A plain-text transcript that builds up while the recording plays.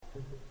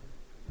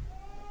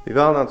Wir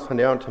wollen uns von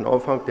der an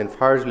Anfang den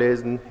Vers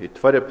lesen, in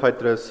 2.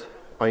 Petrus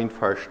 1,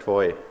 Vers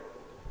 2.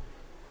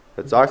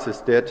 Das sagt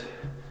es dort: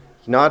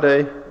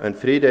 Gnade und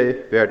Friede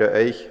werde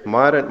euch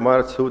mehr und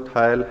mehr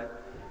zuteil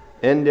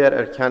in der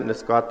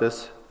Erkenntnis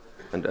Gottes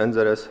und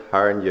unseres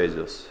Herrn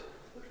Jesus.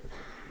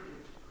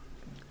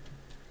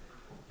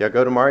 Ja,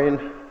 guten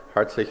Morgen,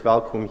 herzlich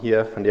willkommen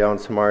hier von der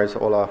uns Maris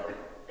Ola.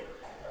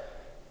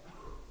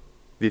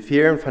 Wir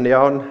feiern von der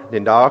an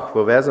den Tag,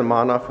 wo wir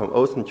Männer vom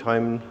Osten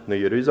kommen nach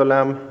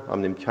Jerusalem,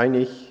 um dem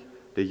König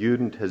der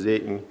Juden zu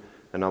segnen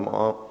und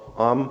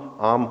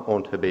am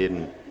und zu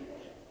beten.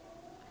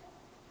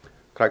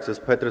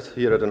 Christus Petrus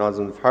hier in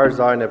unserem Vers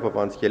sein, wo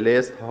wir uns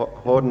gelesen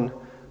haben,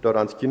 dort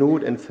uns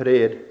genug in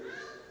Frieden,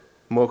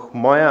 mag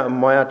mehr und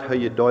mehr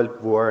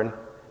geduldet werden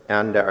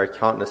an der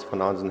Erkenntnis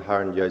von unserem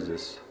Herrn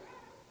Jesus.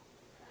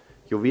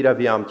 Je wieder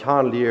wir am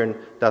Kern lernen,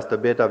 desto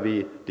besser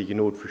wir die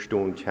Genut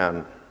verstehen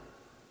können.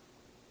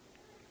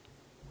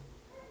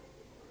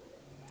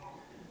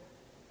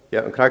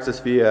 Ja, und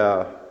Christus,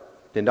 wir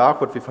den Tag,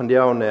 wo wir von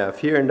der an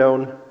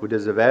feiern, wo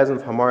diese Wesen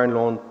von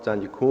Marienland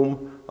sind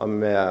gekommen,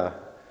 am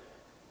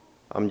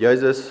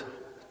Jesus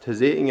zu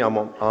sehen,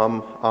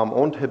 am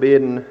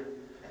Anbeten.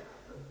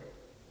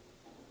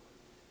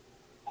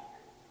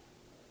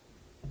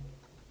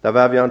 Da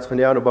werden wir uns von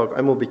der an aber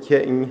einmal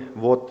bekehren,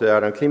 was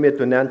ein Klimat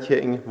und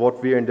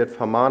was wir in das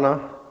vermahnen.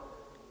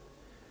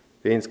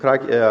 Wenn es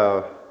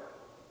gerade,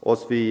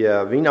 als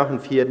wir Weihnachten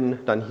feiern,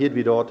 dann hier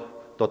wir dort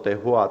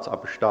der Hoheits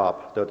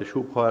abstab, dort die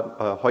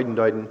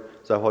Schubheuden,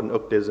 sie haben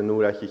auch diese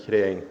Nurreich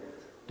gekriegt,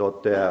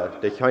 dort der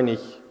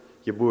König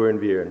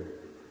geboren wird.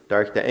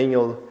 Da der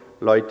Engel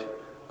Leute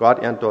Gott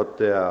dort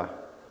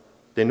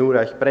den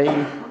Nurreich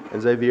bringen,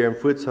 und sie werden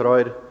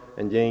fortzureit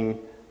und gegen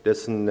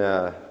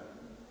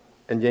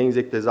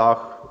sich die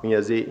Sache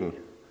mir sehen,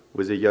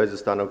 wo sie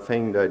Jesus dann auch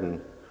fängen werden.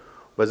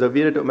 Aber so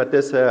wird es mit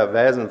diesen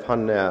Wesen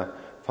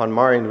von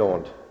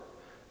Marienland.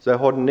 Sie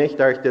hatten nicht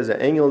durch diese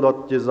Engel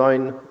dort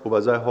gesehen,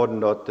 aber sie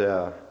hatten dort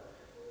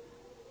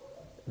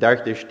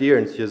durch die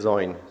Stirn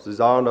gesehen. Sie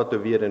sahen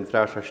dort wieder ein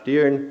frischer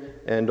Stirn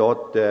und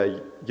dort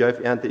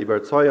gab die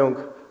Überzeugung,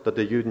 dass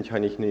der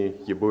Judenkönig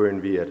nicht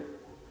geboren wird.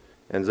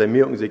 Und sie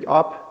merken sich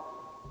ab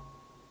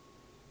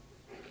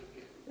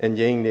und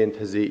gingen den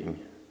zu sehen.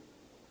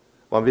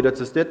 Wenn wir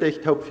das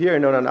nicht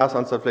taupieren, dann ist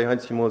uns das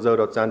vielleicht einmal so,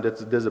 dass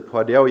diese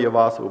paar Jahre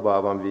war,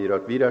 aber wenn wir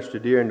dort wieder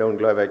studieren, dann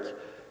glaube ich,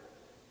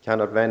 kann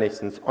das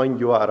wenigstens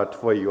 1 Jahr oder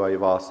 2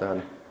 Jahre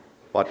sein,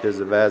 was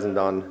diese Wesen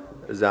dann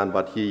sind,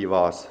 was hier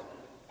war.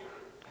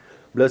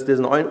 Bloß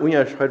diesen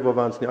Unterschied, wo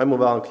wir uns nicht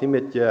einmal ein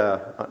Klimat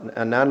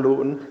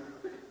ernähren,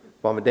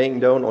 wenn wir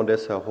denken dann an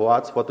das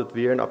Holz, was das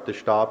wären, auf den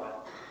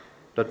Stab,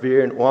 das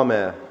wären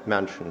arme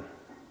Menschen,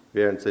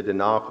 während sie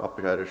danach auf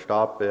den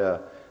Stab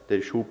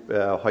den Schub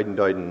heute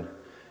deuten.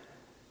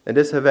 Und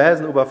diese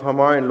Wesen über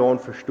Familienlohn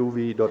verstehen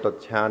wir, dass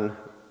das keine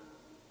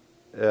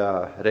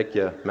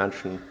reiche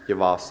Menschen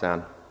gewesen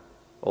sind.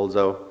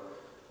 Also,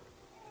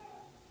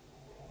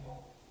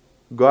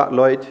 Gott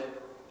Leute,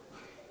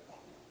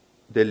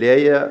 die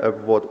Lehre,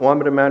 was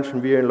andere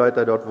Menschen wären,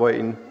 Leute dort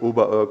wollen,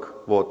 aber auch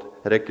was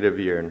reiche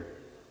wären.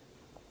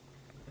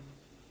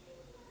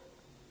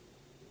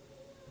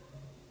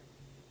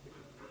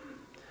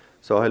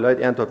 So,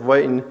 Leute, dort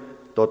wollen,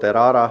 dass der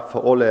Rara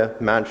für alle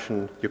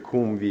Menschen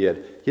gekommen wird.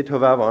 Hier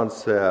werden wir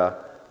uns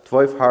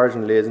 12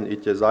 Versen lesen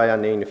in Jesaja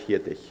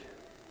 49.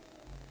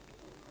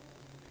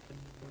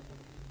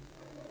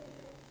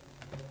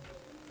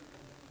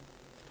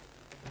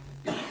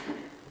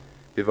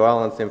 Wir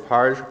wollen uns den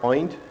Vers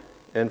 1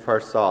 und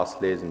Vers 6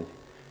 lesen,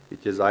 in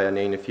Jesaja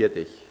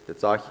 49.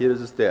 Das sagt, hier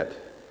ist es das.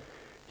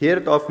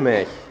 Hört auf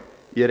mich,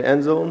 ihr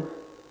Inseln,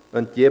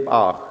 und gebt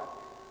Acht,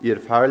 ihr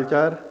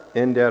Völker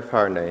in der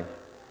Ferne.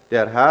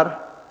 Der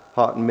Herr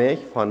hat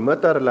mich von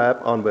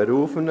Mutterleib an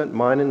berufen und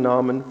meinen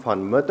Namen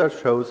von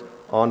Mutterschoß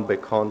an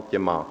bekannt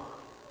gemacht.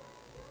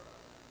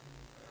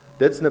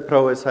 Das ist eine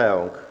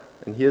Prophezeiung.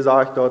 Und hier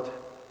sagt Gott,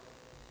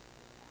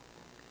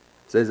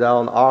 sie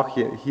sollen ab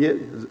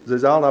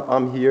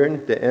am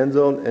Hirn der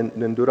Inseln und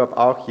den Durab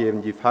auch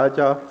geben, die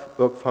Völker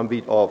auch von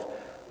weit auf.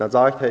 Dann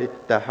sagt er,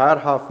 der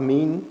Herr hat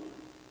mich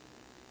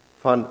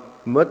von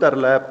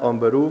Mutterleib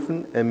an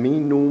berufen und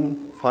mein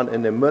Namen von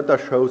in der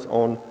Mutterschoß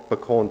an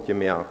bekannt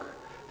gemacht.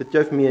 Das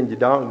gibt mir einen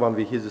Gedanken, wenn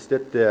wir hier das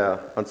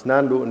ans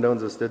Nanlo und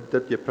uns das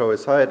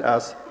geprophezeit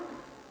ist.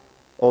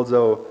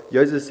 Also,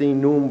 Jesus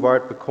sein Namen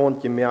wird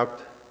bekannt gemacht,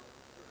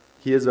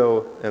 hier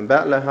so in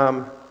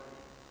Bethlehem,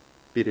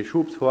 bei der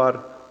Schubshort,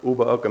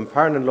 aber auch im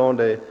fernen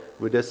Lande,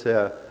 wo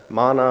diese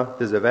Männer,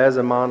 diese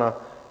weise Männer,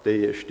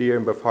 die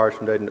Stirn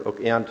beforschen werden, auch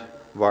ernt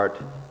wird,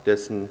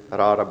 dessen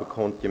Radar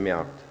bekannt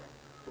gemacht.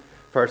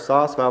 Vers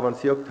 6, wir haben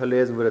es hier auch zu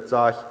lesen, wo es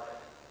sagt,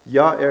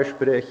 ja, er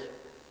spricht,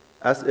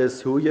 es ist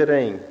so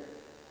gering,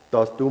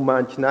 dass du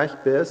mein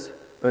Knecht bist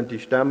und die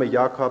Stämme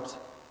Jakobs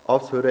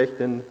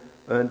aufzurichten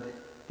und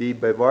die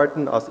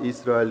Bewahrten aus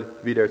Israel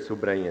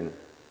wiederzubringen.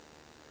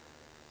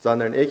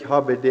 Sondern ich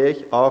habe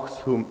dich auch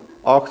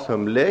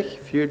zum Licht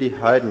für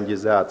die Heiden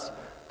gesetzt,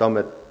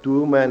 damit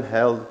du mein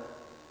Held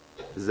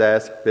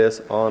selbst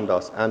bis an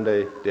das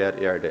Ende der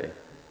Erde.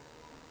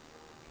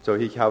 So,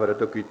 ich habe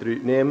das auch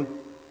gedrückt nehmen,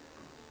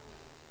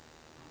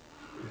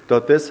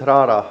 dass das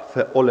Rara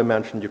für alle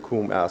Menschen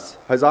gekommen ist.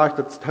 Er sagt,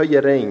 das ist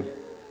teuer Ring,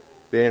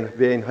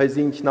 wenn er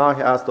sieht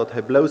nachher erst, dass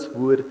er bloß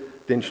wurde,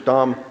 den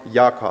Stamm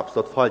Jakobs,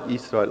 das Volk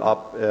Israel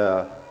ab,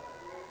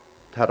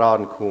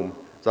 Terraden kommen.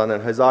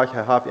 Sondern er sagt,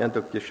 er hat ihn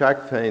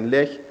geschickt für ein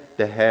Licht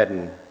der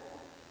Herden.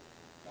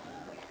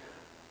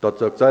 Das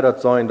soll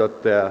das sein, dass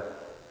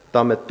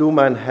damit du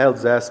mein Held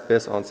seist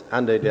bis ans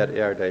Ende der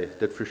Erde.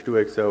 Das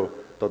verstehe ich so,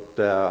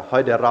 dass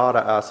heute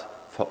Rade ist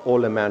für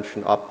alle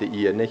Menschen ab der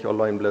Ehe. Nicht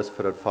allein bloß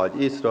für das Volk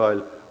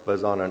Israel,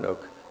 sondern auch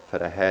für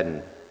die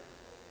Herden.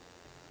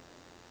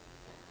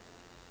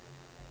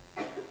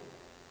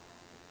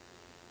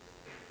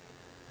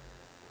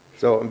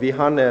 So, und wir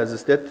haben,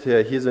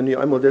 hier sind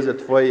einmal diese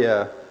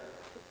zwei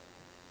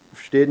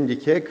Städten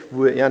gekickt,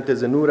 wo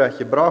diese Nurach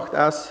gebracht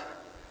ist.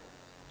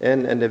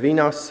 In der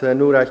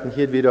Weihnachtsnurach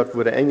hier wieder,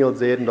 wo die Engel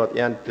sehen, dass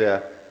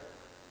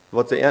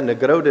was sie eine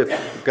große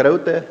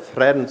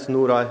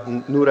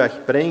Friedensnurach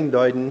bringen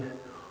deuten.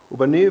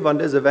 Aber nu, wenn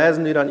diese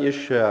Wesen die dann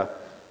ist,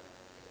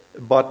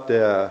 Bad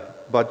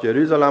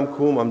Jerusalem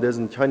kommen, um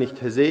diesen König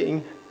zu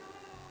sehen,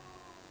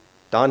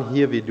 dann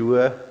hier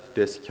wieder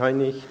des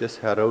König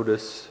des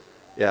Herodes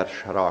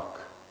erschrak.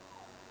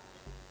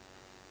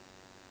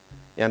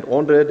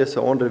 Und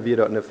diese andere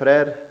wieder eine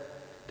Friede.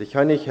 Der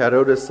König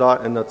Herodes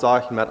sagt, und das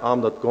sagt mit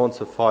ihm, das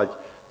ganze Volk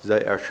sei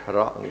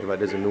erschrocken über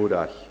diese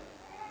Nurach.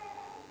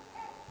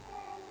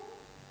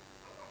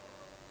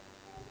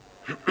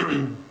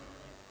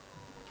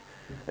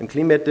 Ein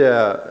klein mit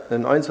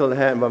in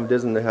Einzelheiten beim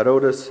diesen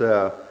Herodes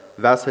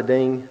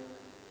Wasser-Ding,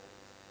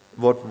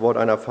 was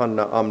einer von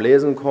am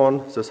lesen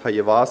kann, das er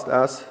gewusst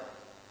ist.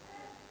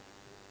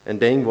 Ein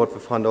Ding, was wir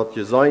von dort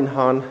gesehen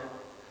haben.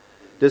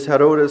 Das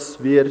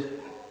Herodes wird,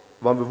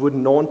 wenn wir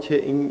wurden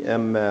non-Ticken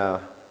im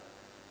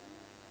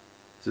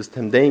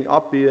System Ding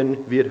abbiegen,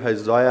 wird er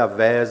sehr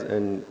weise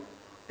in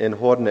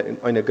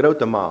eine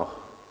große Macht.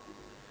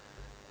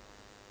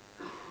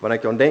 Wenn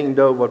ich dann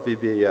denke, was wir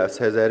bei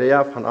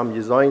Caesarea von am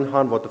gesehen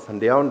haben, was von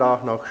der und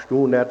Tag noch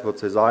Stunden hat, was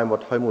sie sagen,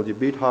 was heute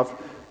Gebiet hat,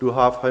 du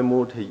hast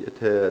heute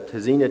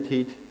zu seiner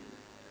Zeit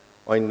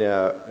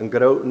einen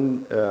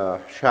großen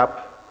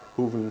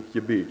Schafhufen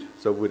Gebiet.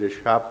 So wo die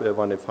Schafe,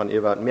 wenn von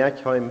Ewald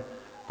Merkheim,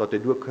 dass die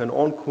durch können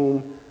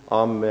ankommen,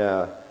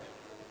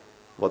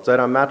 was sie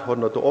dann mit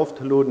hatten, dass die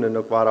aufzuladen und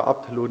noch waren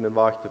abzuladen und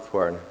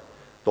wegzufahren.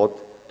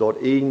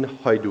 Dort ein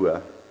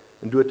heute.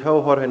 Und durch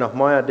das hat er noch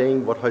mehr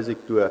Dinge, was er sich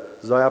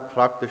sehr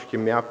praktisch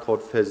gemerkt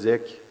hat für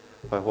sich.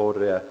 Er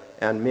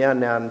hat mehr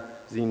lernen,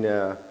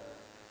 seine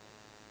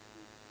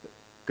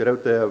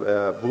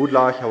große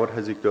Bootlager, was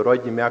er sich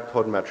dort gemerkt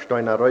hat, mit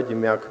Steiner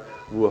gemerkt,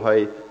 wo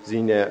er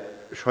seine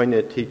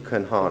schöne Zeit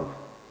können haben.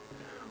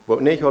 Wo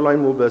nicht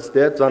allein nur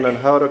besteht,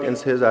 sondern auch in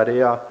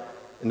Caesarea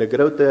eine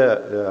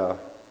große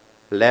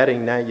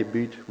Lehrung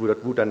Gebiet, wo das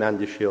Wutter dann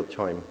geschehen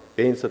kann.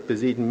 Wenn es das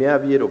besieden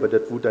mehr wird, aber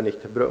das Wutter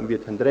nicht zu brauchen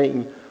wird, zu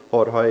trinken,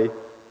 hat er,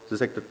 so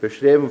sagt das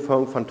beschrieben,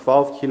 von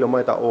 12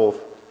 Kilometer auf,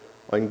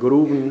 ein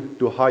Gruben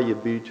durch ein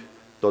Gebiet,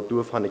 dort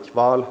durch von der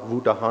Qual,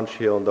 Wutter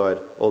handschälen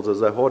dort. Also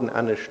sie haben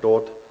eine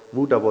Stadt,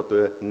 Wutter, wo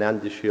du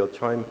nennt geschehen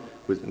kann,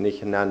 wo sie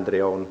nicht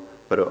drehen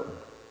brauchen.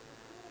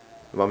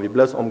 Wenn wir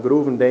bloß um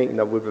Gruben denken,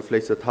 dann wird wir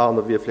vielleicht so teilen,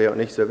 das wird vielleicht auch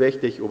nicht so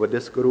wichtig, aber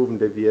das Gruben,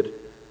 der wird,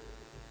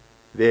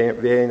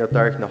 wer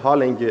natürlich nach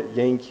Holland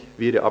ging,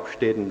 wieder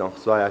abstehen nach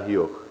sehr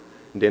hoch.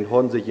 Und den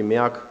haben sie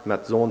gemerkt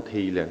mit so einem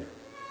Teilen.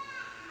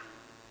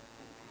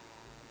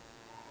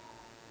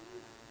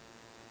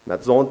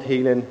 Mit so einem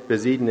Teilen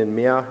besieden in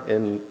Meer,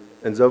 in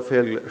so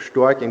viel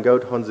stark in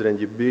Gott haben sie den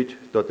Gebiet,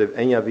 dass der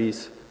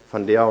Engerwies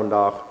von der und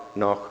da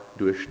noch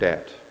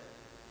durchsteht.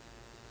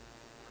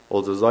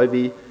 Also so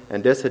wie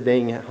in dieser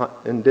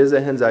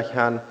Hinsicht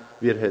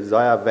wird er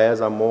sehr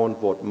weiser Mann,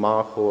 was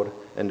macht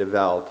in der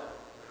Welt.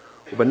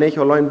 Aber nicht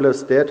allein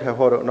bloß das, er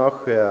hat auch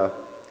noch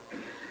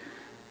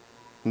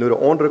nur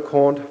der andere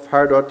Kant,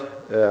 dort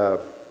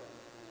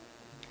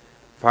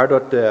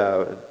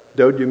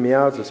Dode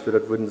mehr, das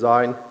wird würden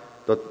sein,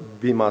 dass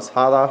wie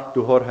Masada,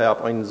 du hast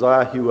auf einen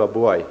sehr hohen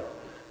Boy,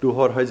 du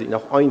hast sich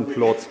nach einem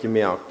Platz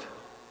gemerkt,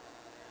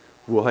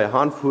 wo er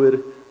anfuhr,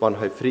 wenn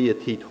er freie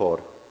Zeit hat.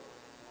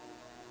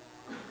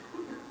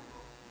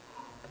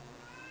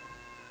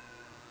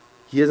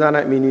 Hier sind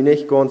ich mir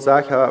nicht ganz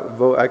sicher,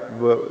 wo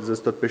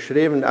es dort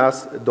beschrieben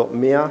ist, dort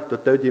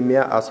die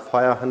mehr als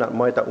 400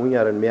 Meter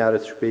unter dem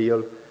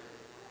Meeresspiegel.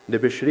 In der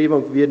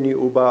Beschreibung wird nicht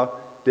über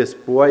das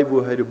Boy,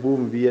 wo er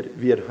geboren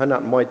wird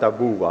 100 Meter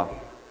Buba.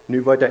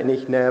 Nu weiß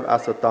ich nicht,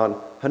 als es dann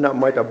 100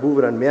 Meter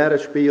Buba im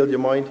Meeresspiegel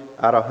gemeint,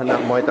 oder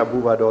 100 Meter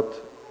Buba dort,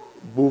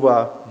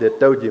 Buba, der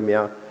Tode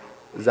mehr,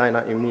 sind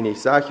ich mir nicht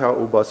sicher,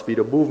 ob es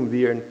wieder Buben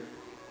werden.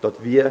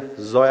 Dat wir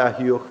sehr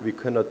hoch, wir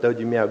können das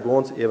die Meer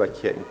ganz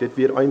überkehren. Das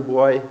wird ein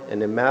Boy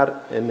in dem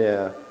Meer,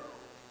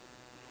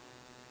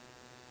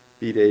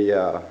 wie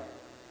der,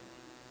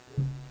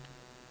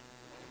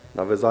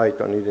 wie sage ich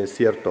dann, in der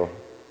Sierto,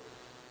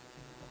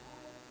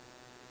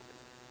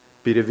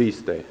 bei der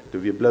Wüste.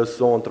 Du wirst bloß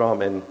so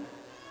dran,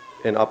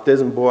 En op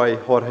deze boy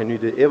had hij nu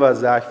de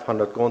overzicht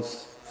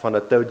van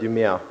het dode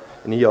meer.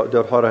 En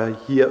dat had hij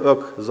hier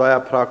ook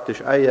zeer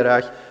praktisch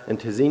uitgereicht. En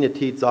te zijn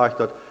tijd zegt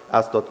dat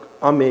als dat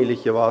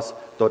allmählich was,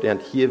 dat er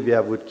hier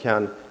weer wordt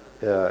kan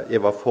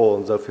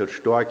overvallen, zoveel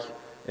sterk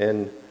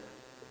en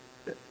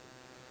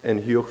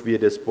hoog wie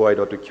das boy,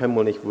 dat de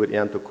helemaal niet wordt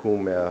aan te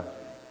komen,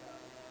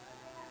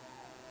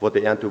 wat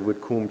de aan te wordt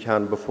komen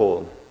kan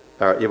bevallen,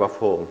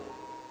 overvallen.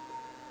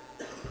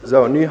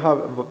 Zo, nu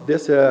hebben we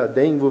deze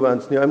ding, wo we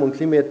ons nu eenmaal een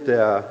klein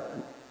beetje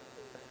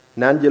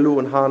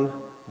nangeloen hebben,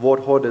 wat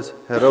had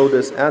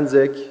Herodes aan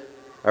zich,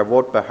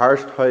 wat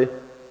beherrscht hij.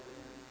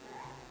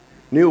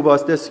 Nu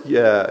was dit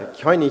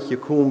König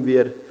gekomen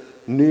weer,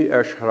 nu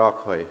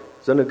erschrak hij.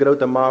 Zo'n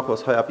grote macht,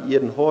 was hij op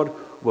Erden had,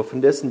 aber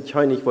von dessen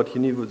König, was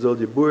hier nu soll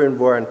geboren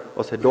worden,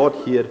 als hij dort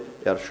hier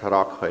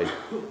erschrak hij.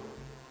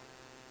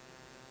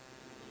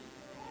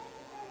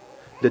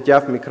 Dat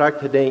geeft me kracht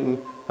te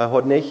denken, hij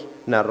had niet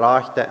een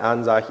rechte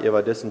Ansicht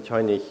über dessen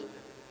König.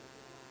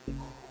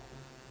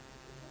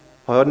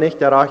 Hij had niet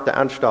de rechte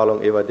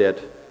Anstellung über das.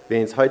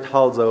 Wenn es heute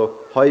halt so,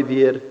 hij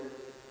weer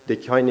de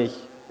König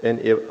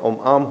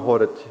umarmt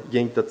hat,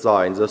 ging das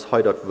sein, so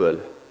hij dat will,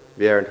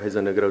 während hij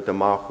zo'n grote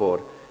Macht hat.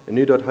 En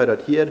nu dat hij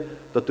dat hier,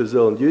 dat er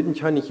zullen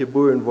Judenkönig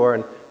geboren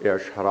worden,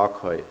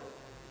 erschrak hij.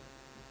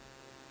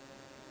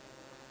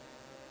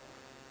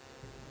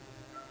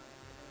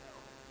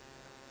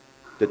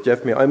 Dat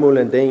geeft me eenmaal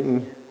aan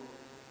denken,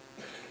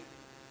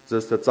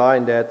 zoals dat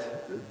zijn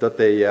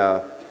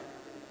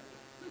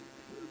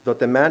dat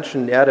de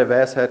mensen ihre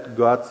Weisheit,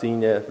 Gott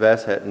seine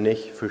Weisheit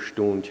nicht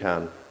verstehen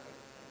kann.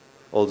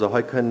 Also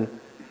hij kan,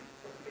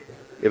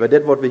 über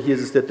das, was wir hier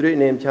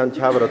zurücknehmen können,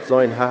 kann das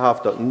sein, er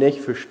das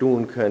nicht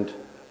verstehen könnt,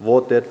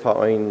 was das für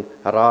ein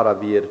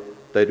Rader wird,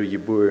 der du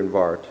geboren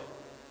wird,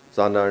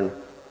 sondern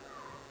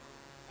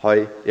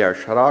er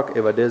erschrak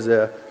über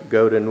diese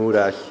gute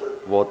Nachricht,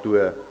 was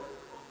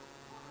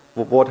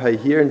er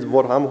hier in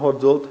Wort haben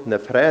hat sollt, eine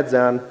Freude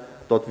sein,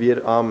 dass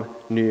wir am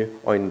nu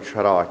ein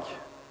Schrak.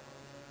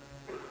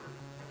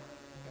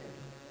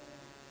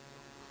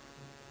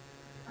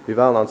 Wir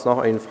wollen uns noch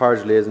einen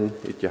Vers lesen,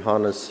 in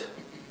Johannes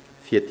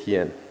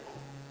 14.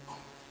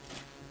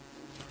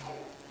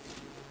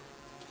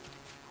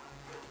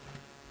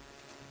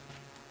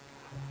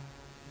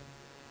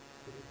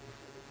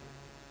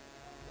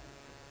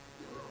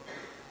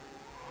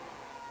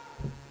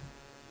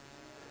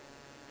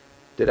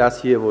 Das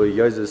ist hier, wo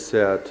Jesus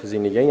zu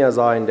seinen Jüngern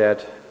sagt, dass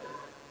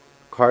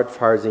Kart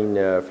für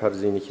seine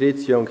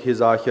Kreation, hier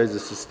sagt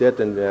Jesus, es steht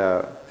in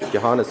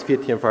Johannes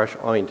 14, Vers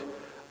 1,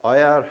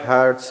 euer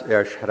Herz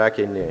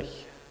erschrecke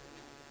nicht.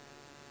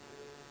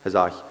 Er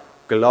sagt,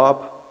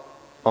 glaub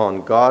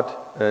an Gott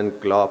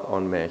und glaub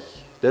an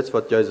mich. Das ist,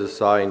 was Jesus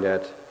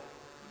sagt,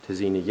 zu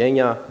seinen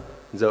Jüngern,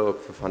 und so auch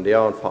von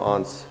der und von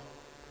uns.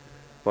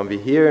 Wenn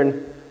wir hören,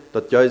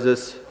 dass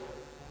Jesus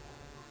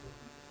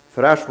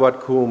frisch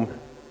wird kommen,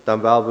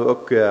 dann wollen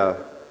wir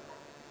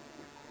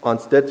auch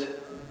uns das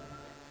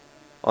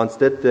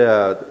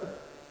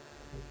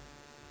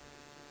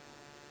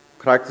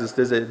kriegt es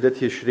das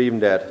geschrieben,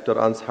 dass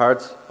uns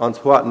Herz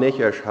nicht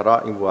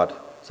erschrecken wird,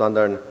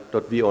 sondern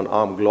dass wir an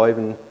Arm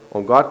glauben,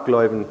 an Gott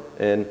glauben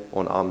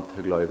und an Arm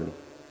zu glauben.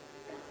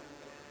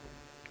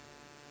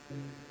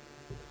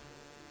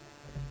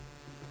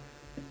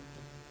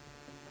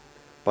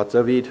 Was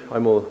so weit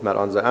einmal mit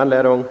unserer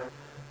Anleitung.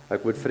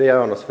 Ich würde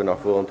freuen, dass wir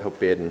noch wollen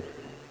beten.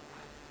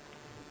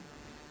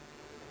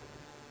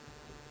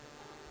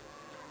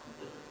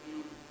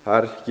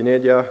 Herr,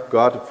 gnädiger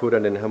Gott, Vater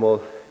in den Himmel,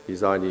 wir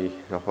sagen dir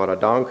noch eurer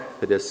Dank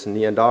für das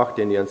neuen Tag,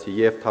 den du uns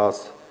gegeben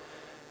hast.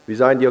 Wir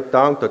sagen dir auch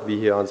Dank, dass wir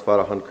hier uns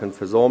weiterhin können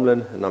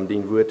versammeln und am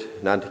dein Wort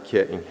nannte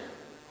Kirchen.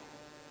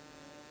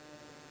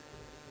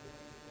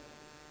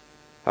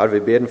 Herr, wir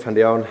beten von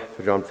dir an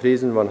für John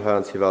Friesen, wenn er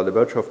uns hier die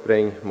Botschaft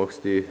bringt,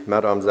 möchtest du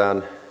mit ihm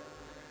sein.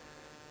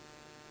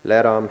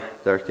 Lehre ihm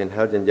durch den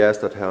Heiligen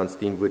Geist, dass er uns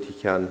dein Wort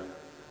hier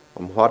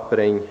am Hart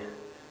bringen.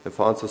 Und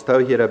für uns ist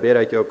es hier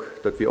bete ich auch,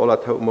 dass wir alle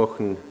Tag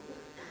machen,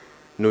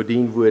 nur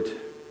dein Wort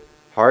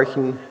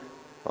horchen,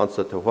 uns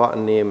das zu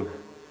Horten nehmen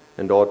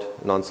und dort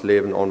in unser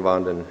Leben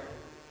anwenden.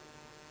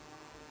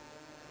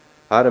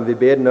 Herr, wir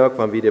beten auch,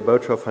 wenn wir die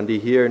Botschaft von dir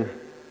hören,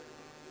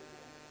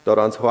 dass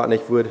uns Hort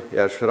nicht wird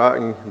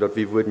erschrecken, dass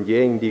wir würden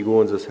gegen die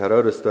uns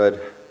herausstellen,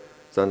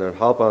 sondern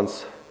help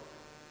uns,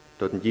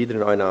 dass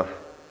jeder einer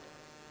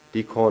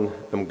die kann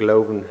im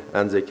Glauben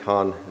an sich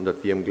kann und dass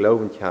wir im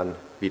Glauben kann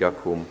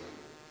wiederkommen.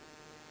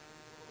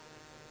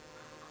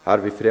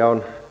 Herr, wir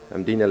freuen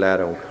um deine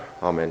Lehrung.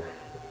 Amen.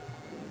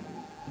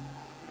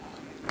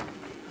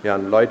 Ja,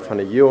 ein Leid von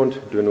der Jugend,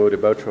 du nur die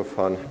Botschaft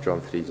von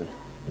John Friesen.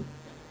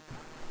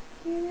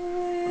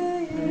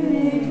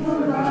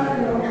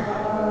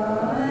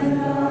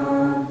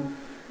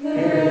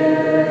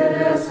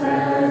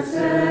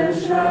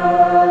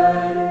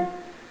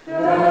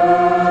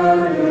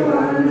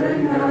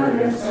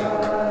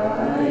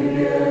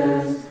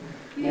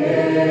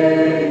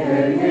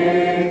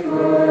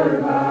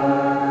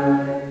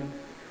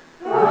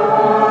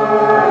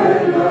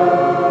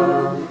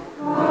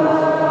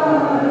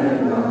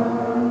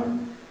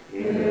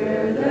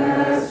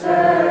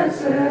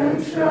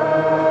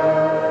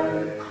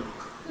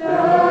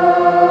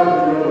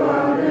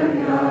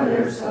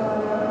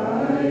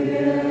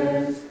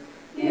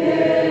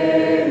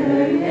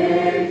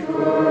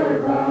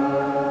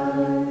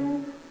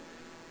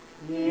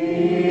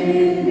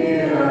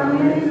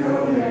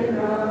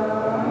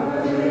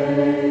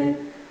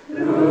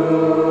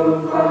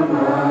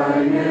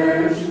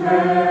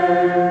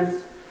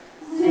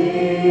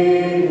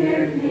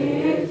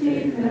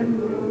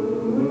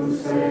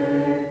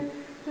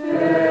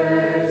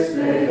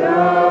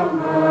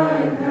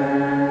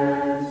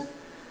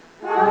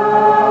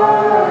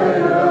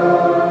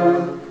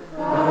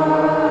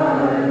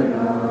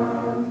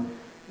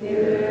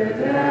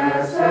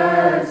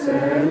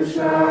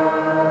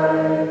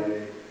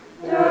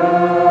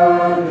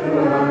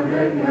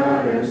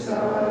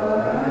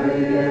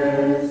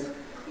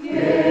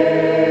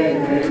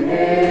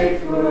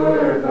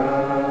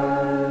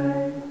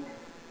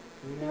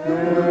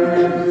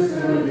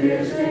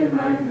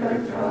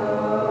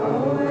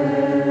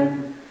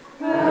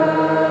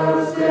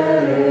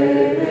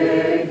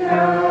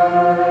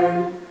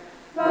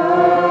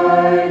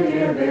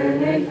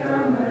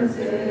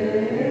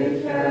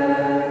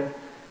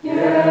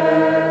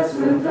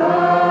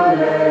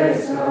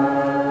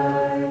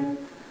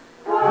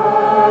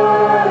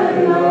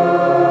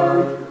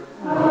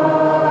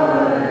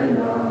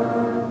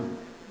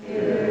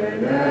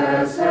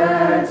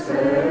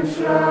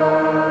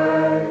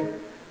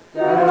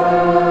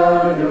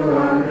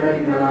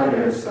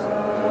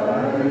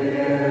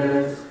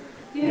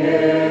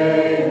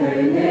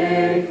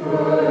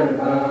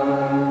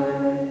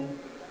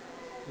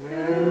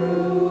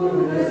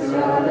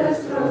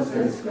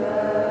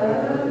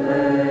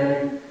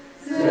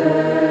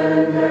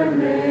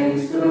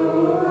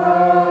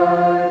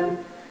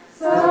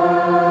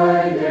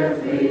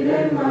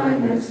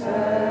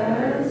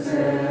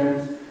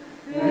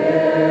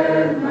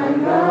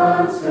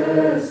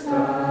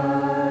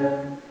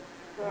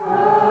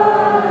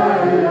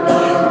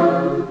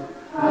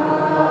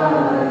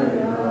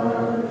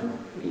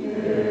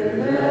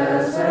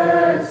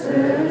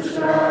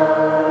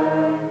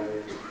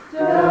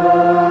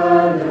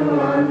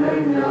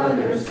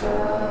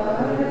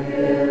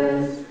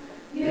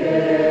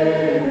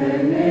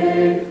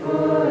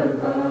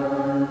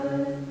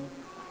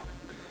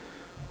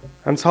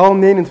 In Psalm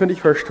 29,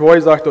 Vers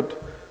 2 sagt dort,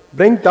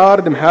 bringt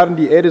dar dem Herrn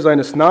die Ehre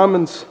seines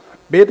Namens,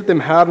 betet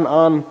dem Herrn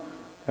an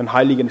einen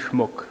heiligen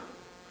Schmuck.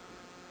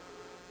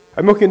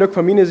 Ich möchte Ihnen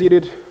von meiner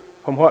Seite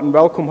vom harten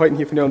Willkommen heute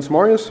hier von uns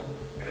morgens.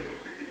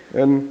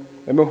 Und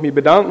ich möchte mich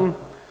bedanken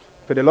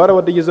für die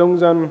Leute, die gesungen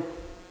sind,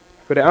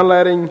 für die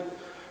Anleitung,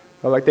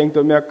 weil ich denke,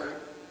 dort merke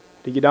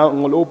die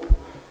Gedanken mal ob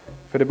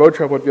für die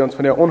Botschaft, die wir uns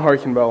von der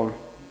anhören wollen.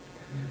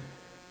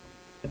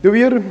 Du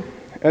wir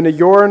in den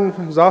Jahren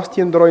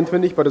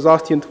 1623 bei der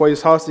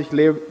 1662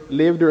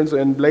 lebte uns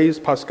in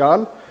Blaise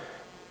Pascal.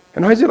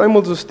 Und heute ist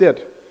einmal so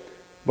steht.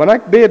 Wenn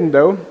ich beten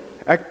do,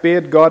 ich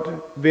bete Gott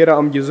weder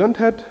am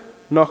Gesundheit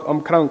noch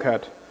am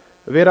Krankheit,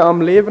 weder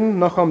am Leben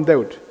noch am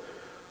Tod.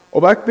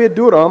 Aber ich bete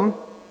darum,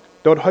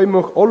 dass er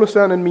mich alles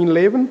sein in mein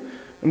Leben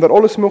und dass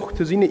alles mich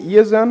zu seiner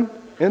Ehe sein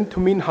und zu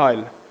mein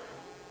Heil.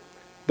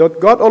 Dass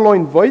Gott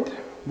allein weiß,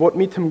 was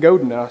mit ihm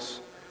Gauden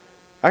ist.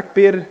 Ich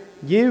bete,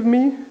 gib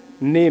mir,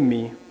 nehm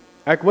mir.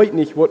 Ich weiß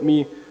nicht, was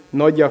mir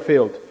neu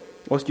fehlt,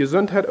 aus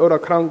Gesundheit oder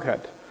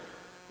Krankheit.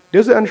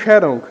 Diese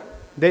Entscheidung,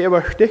 die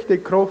übersticht die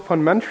Kraft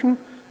von Menschen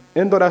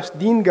und das ist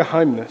dein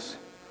Geheimnis.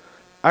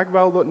 Ich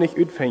will das nicht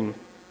utfangen.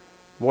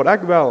 Was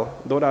ich will,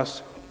 das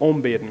ist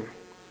anbeten.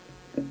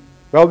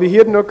 Weil wir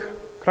hier noch,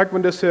 kriegt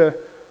man diese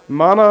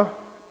Mana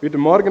aus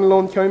dem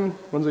Morgenland kommen,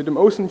 wenn sie aus dem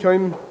Osten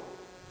kommen,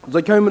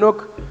 sie kommen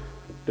auch,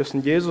 das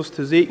in Jesus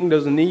zu segnen,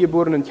 das in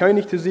Neugeborenen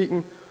König zu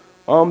segnen,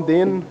 um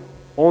den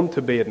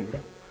anzubeten.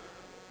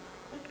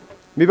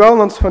 Wir wollen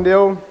uns von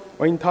der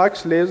einen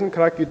Text lesen,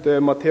 kriegt aus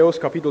Matthäus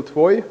Kapitel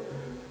 2,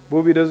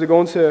 wo wir diese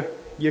ganze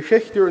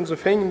Geschichte und so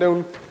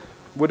fangen,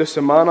 wo das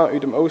Mana aus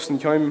dem Osten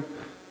kommen,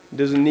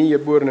 diesen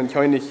Neugeborenen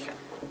König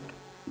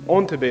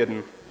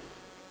anzubeten.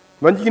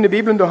 Wenn ich in der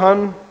Bibel da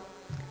haben,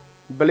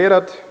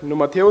 belehrt in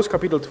Matthäus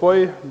Kapitel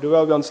 2, da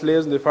werden wir uns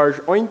lesen, der Vers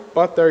 1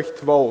 bis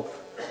 12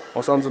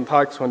 aus unserem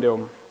Text von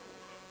dem.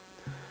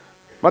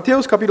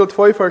 Matthäus Kapitel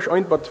 2, Vers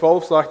 1 bis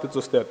 12 sagt es so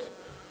steht.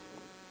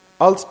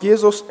 Als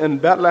Jesus in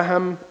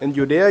Bethlehem in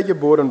Judäa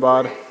geboren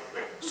war,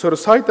 zur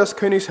Zeit des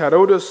Königs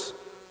Herodes,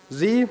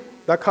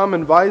 da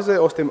kamen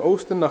Weise aus dem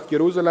Osten nach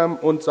Jerusalem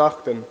und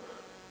sagten,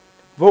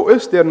 wo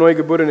ist der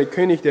neugeborene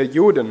König der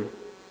Juden?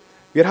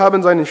 Wir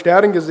haben seinen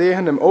Stern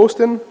gesehen im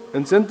Osten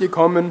und sind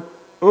gekommen,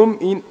 um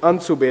ihn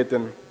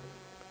anzubeten.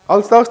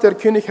 Als das der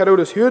König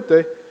Herodes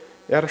hörte,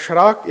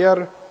 erschrak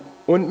er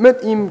und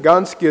mit ihm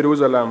ganz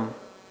Jerusalem.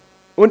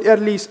 Und er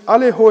ließ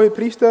alle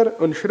Hohepriester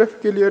und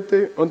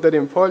Schriftgelehrte unter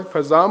dem Volk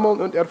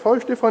versammeln und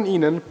erforschte von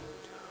ihnen,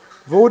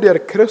 wo der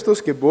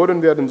Christus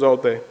geboren werden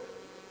sollte.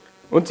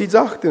 Und sie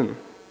sagten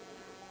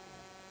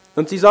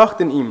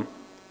ihm,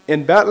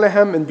 in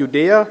Bethlehem in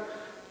Judäa,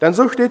 denn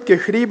so steht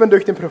geschrieben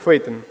durch den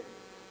Propheten.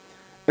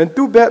 Und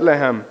du,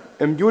 Bethlehem,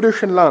 im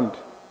jüdischen Land,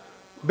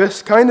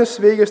 bist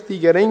keineswegs die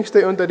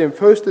geringste unter den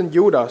Fürsten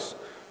Judas,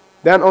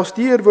 denn aus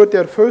dir wird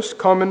der Fürst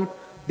kommen,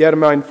 der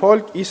mein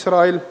Volk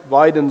Israel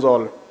weiden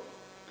soll.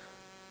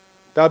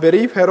 Da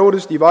berief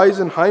Herodes die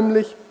Weisen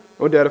heimlich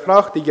und er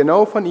fragte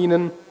genau von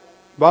ihnen,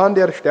 wann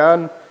der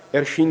Stern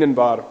erschienen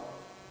war.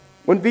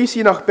 Und wies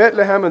sie nach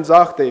Bethlehem und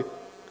sagte,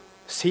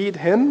 zieht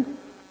hin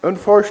und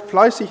forscht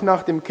fleißig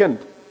nach dem Kind.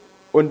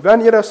 Und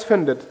wenn ihr es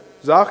findet,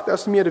 sagt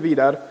es mir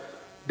wieder,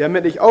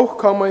 damit ich auch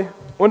komme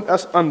und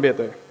es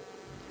anbete.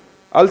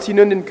 Als sie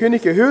nun den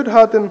König gehört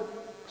hatten,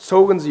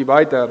 zogen sie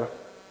weiter.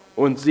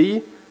 Und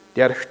sie,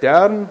 der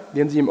Stern,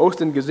 den sie im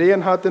Osten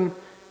gesehen hatten,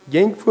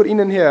 ging vor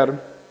ihnen her,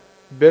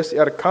 bis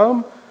er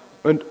kam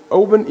und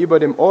oben über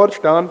dem Ort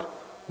stand,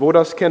 wo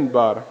das Kind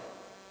war.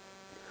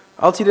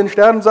 Als sie den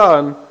Stern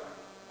sahen,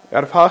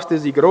 erfasste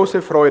sie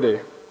große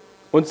Freude.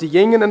 Und sie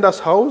gingen in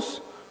das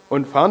Haus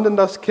und fanden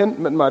das Kind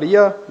mit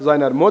Maria,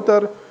 seiner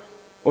Mutter,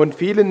 und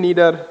fielen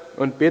nieder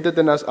und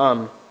beteten es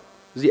an.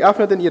 Sie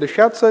öffneten ihre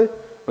Schätze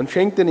und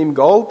schenkten ihm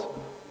Gold,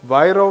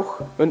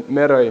 Weihrauch und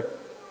Myrrhe.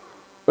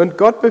 Und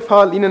Gott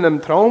befahl ihnen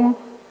im Traum,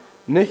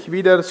 nicht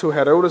wieder zu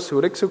Herodes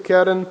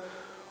zurückzukehren,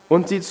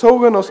 und sie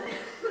zogen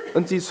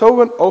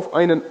auf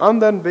einen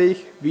anderen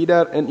Weg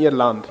wieder in ihr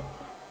Land.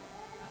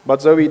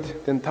 Was so weit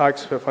den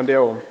Text von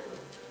der um.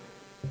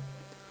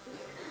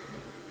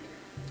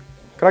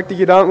 Kriegt die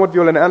Gedanken, was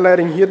wir in der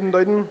Anleitung hier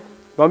deuten.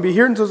 Wenn wir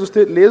hier in so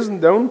steht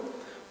lesen, dann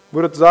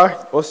wird es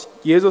gesagt, als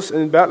Jesus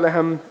in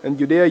Bethlehem in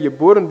Judäa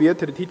geboren wird,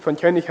 zu der Zeit von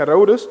König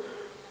Herodes,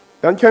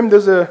 dann kommen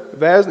diese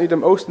Wesen aus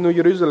dem Osten nach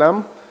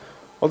Jerusalem.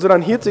 Also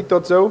dann hielt sich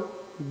dort so,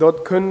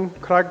 dort können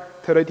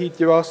zu der Zeit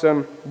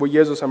gewesen, wo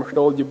Jesus am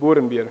Stall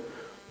geboren wird.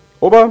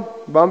 Aber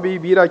wenn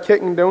wir wieder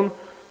kicken,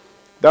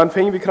 dann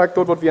fängen wir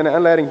dort, was wir in der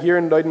Anleitung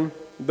hier deuten,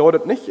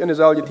 dort nicht in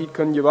derselben Zeit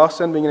können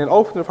gewesen, wegen den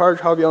offenen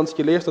Vers haben wir uns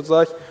gelesen, das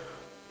sagt,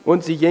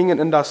 und sie gingen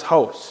in das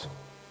Haus.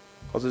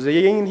 Also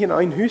sie gingen hier in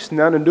ein Haus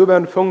hinein und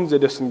dann fangen sie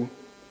dessen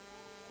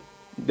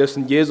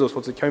Jesus,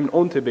 was sie kamen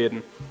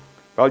anzubeten.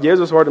 Weil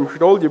Jesus war im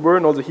Stall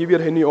geboren, also hier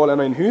wird nicht alle in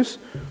ein Haus.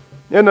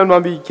 Und dann,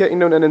 wenn wir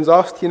kicken in den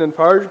 16.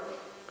 Vers,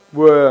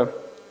 wo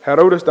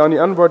Herodes dann die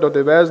Antwort auf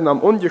die Wesen am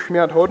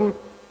ungeschmiert hatten,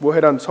 wo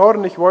dann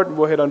zornig wurde,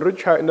 wo dann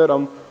rückhalten,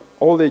 um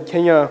alle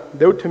Kinder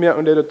dort zu machen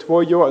und die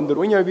 2 Jahre in der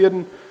Uni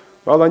werden,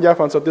 weil dann ja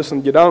von so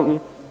diesen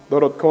Gedanken,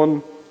 dort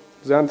kann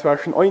sind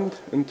zwischen 1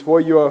 und 2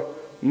 Jahren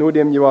nur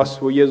dem Jahr,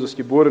 wo Jesus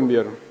geboren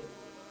wird.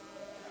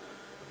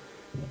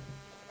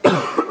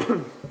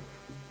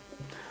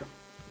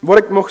 Was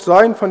ich möchte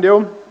sagen von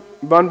dem,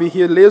 wenn wir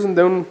hier lesen,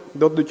 dann,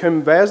 dass wir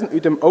kommen Wesen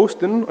aus dem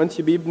Osten und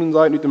die Bibel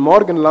sagt aus dem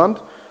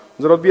Morgenland,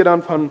 sodass wir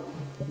dann von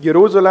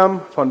Jerusalem,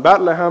 von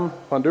Bethlehem,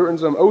 von dort in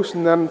unserem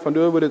Osten nennen, von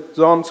dort, wo das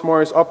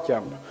Sonnensmorgens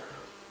abkommt.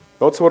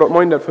 Das ist, was ich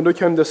meine, von dort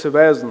kommen diese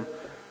Wesen.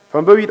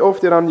 Von wo wir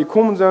oft dann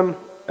gekommen sind,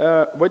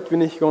 weiß wir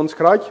nicht ganz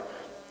korrekt.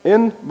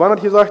 Und wenn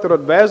es hier sagt, dass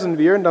das Wesen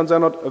wären, dann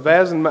sind das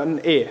Wesen mit einem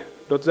E.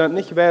 Das sind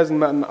nicht Wesen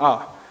mit einem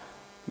A.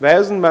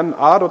 Wesen mit einem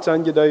A, das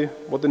sind die,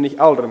 die nicht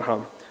Eltern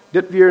haben.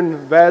 Das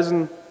wären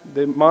Wesen,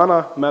 die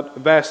Männer mit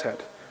Weisheit.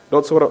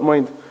 Das ist, was das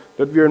meint.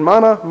 Das wären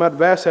Männer mit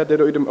Weisheit,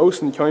 die aus dem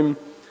Osten kommen,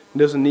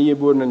 diesen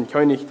neugeborenen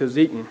König zu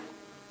siegen.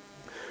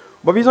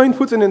 Aber wir sehen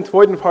kurz in den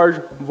zweiten Vers,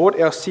 was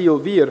er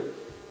Ziel wird,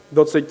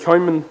 dass sie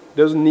kommen,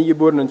 diesen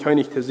neugeborenen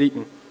König zu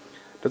siegen.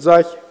 Das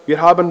sagt,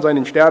 wir haben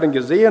seinen Stern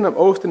gesehen im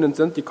Osten und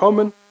sind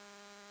gekommen.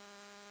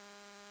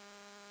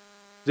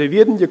 Sie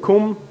werden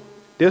gekommen,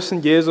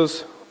 diesen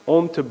Jesus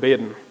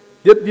anzubeten.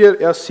 Das wird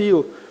ihr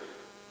Ziel,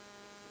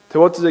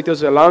 was sie sich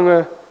diese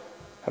lange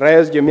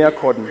Reise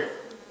gemerkt hatten.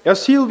 Ihr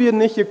Ziel wird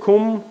nicht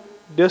gekommen,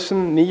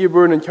 diesen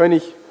neugeborenen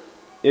König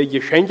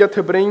Geschenke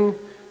zu bringen,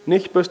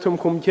 nicht bis zum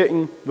Kommen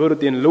würde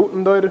den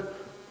Loten dort,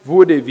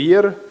 wurde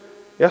wir.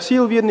 Ihr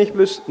Ziel wird nicht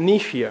bis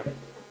nicht hier,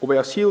 aber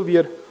ihr Ziel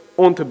wird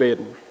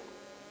anzubeten.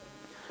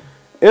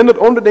 Und das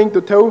unbedingt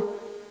dazu,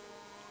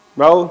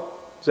 weil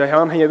sie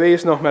haben hier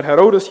gewesen noch mit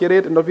Herodes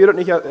geredet, und das wird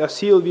nicht ihr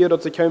Ziel wird,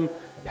 dass sie kommen,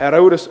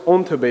 Herodes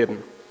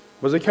anzubeten.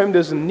 Aber sie kommen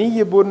diesen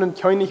neugeborenen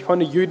König von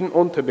den Juden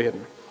anzubeten.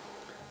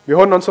 Wir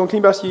haben uns so ein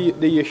klein bisschen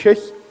die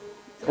Geschichte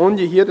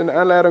angehört in der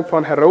Anleitung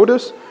von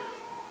Herodes.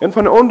 Und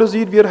von der anderen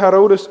Seite wird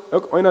Herodes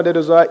auch einer,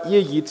 der sagt,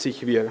 ihr geht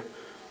sich wird.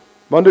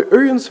 Wenn du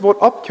irgendwo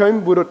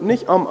abkommst, wo du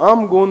nicht am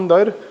Arm gehen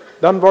darfst,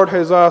 dann wird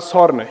er sehr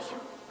zornig.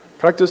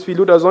 Praktisch wie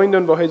Luther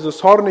sagen, wo er so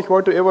zornig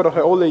wird, dass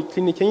er alle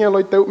kleine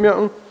Kinderleute dort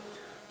merken.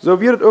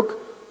 So wird es auch,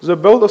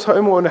 sobald es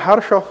immer eine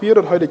Herrschaft wird,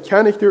 dass er die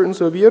König dort und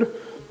so wird,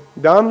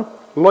 dann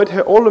lädt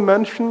er alle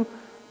Menschen,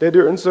 die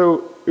dort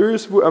so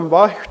irgendwo am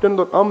Weg stehen,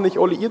 dort am nicht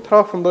alle ihr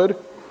treffen dort,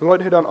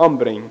 lädt er dann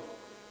anbringen.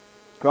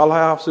 Weil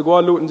er hat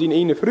sogar Leute seine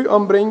eigene Früh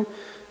anbringen,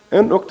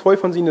 und auch 2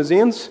 von seinen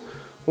Sehens,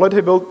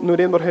 Leute will nur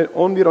dem, dass er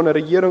an wird an der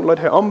Regierung,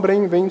 Leute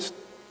anbringen, wenn es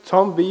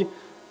zusammen wie,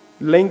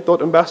 lenkt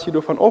dort ein bisschen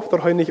davon auf,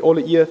 dass er nicht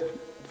alle ihr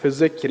für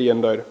sich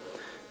kriegen dort.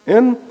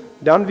 Und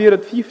dann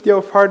wird es 5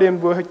 Jahre vor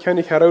dem, wo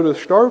König Herodes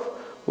starb,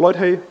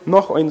 Leute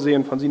noch ein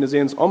Sehen von seinen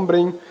Sehens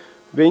anbringen,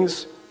 wenn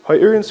es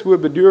irgendwo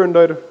bedeuren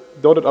dort,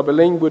 dass es aber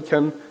länger wird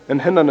kann, ein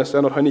Hindernis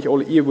sein, dass er nicht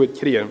alle ihr wird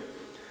kriegen.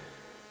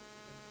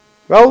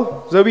 Well,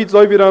 so wie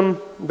soll wir dann,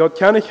 dass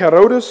König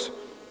Herodes,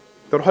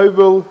 dass er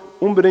will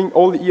unbedingt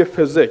alle ihr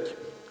für sich.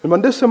 Und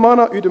wenn diese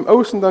Männer aus dem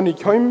Außen dann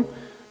nicht kommen,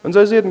 und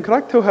sie sagen,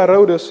 kriegt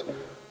Herodes,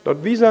 dass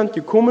wir sind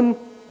gekommen,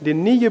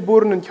 den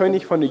neugeborenen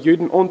König von den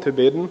Juden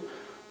anzubeten,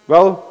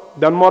 weil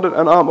dann muss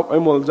ein Arm auf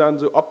einmal sein,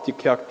 so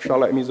abgekehrt,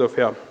 schall er mir so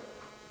fair.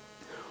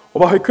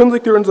 Aber er kann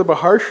sich durch so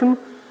beherrschen,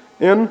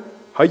 und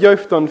er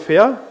jäuft dann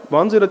fair,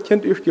 wenn sie das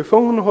Kind erst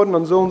gefangen haben,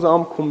 dann sollen sie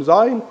am kommen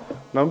sein,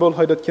 dann will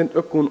er das Kind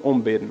auch gut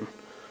anbeten.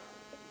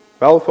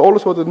 Weil für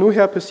alles, was nur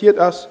hier passiert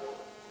ist,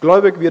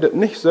 glaube ich, wird es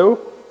nicht so,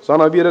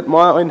 sondern wird es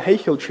mal ein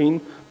Hechelchen,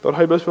 dass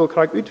er bis wohl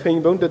kriegt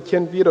utfängt, und das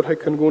Kind wird, dass er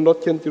kann gehen,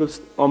 das Kind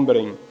jetzt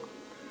anbringen.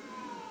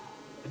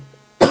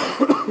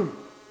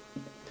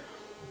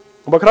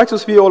 Aber kriegt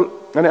es wie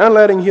eine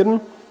Anleitung hier,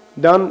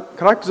 dann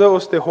kriegt so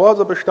aus der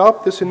Hose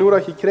bestab, das sie nur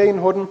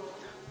gekriegt hatten,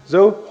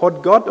 so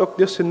hat Gott auch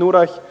diese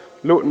nur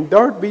Leuten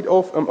dort wie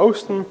auf im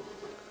Osten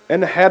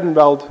in der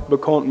Herdenwelt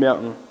bekannt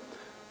merken.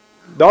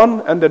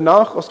 Dann und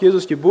danach, als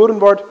Jesus geboren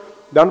wird,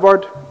 dann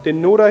wird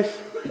den Nordreich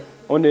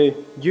und die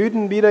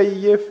Juden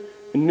wiedergegeben,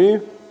 und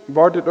nun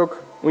wird es auch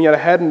in der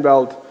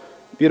Herdenwelt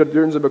wieder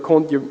durch sie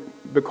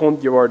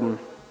bekannt geworden.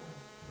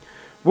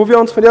 Wo wir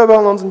uns von der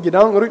Welt unseren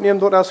Gedanken rücknehmen,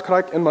 dort erst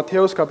kriegt in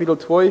Matthäus Kapitel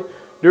 2,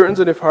 durch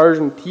sie die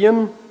Versen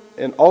 10,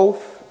 11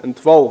 und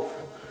 12.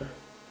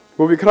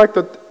 Wo wir kriegt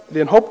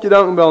den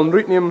Hauptgedanken wollen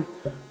rücknehmen,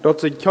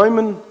 dass sie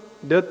kommen,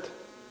 das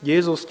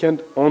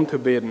Jesus-Kind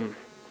anzubeten.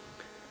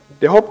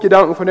 Der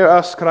Hauptgedanke von der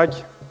erst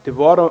kriegt die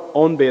wahre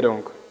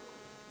Anbetung.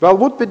 Weil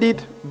was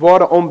bedeutet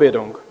wahre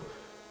Anbetung?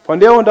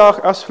 Von der und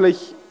Tag erst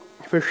vielleicht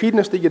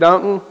verschiedenste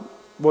Gedanken,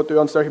 was wir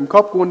uns durch im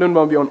Kopf gehen,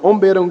 wenn wir an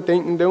Anbetung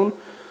denken.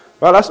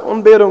 Weil als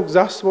Anbetung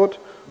das wird,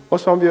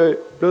 was wenn wir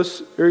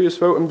bloß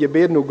irgendwo im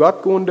Gebet nur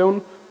Gott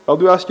gehen, weil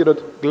du hast ja das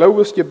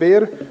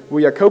Glaubensgebet, wo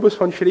Jakobus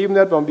von geschrieben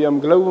hat, wenn wir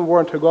im Glauben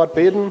wollen zu Gott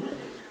beten.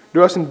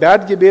 Du hast ein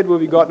Bettgebet, wo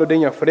wir Gott nur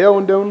Dinge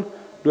fragen tun.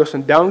 Du hast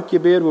ein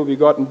Dankgebet, wo wir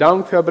Gott einen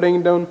Dank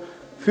verbringen tun.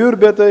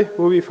 Fürbitte,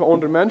 wo wir für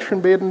andere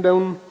Menschen beten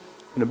tun.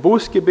 Ein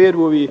Bußgebet,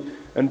 wo wir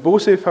in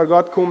Buße für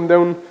Gott kommen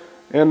tun.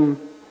 Und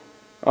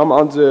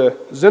unsere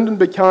Sünden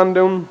bekennen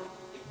tun.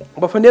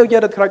 Aber von der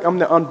geht es gerade um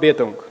eine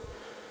Anbetung.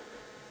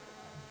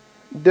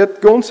 Das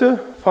Ganze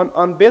von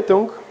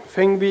Anbetung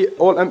fängt wir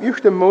all am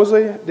 1.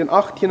 Mose, den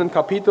 18.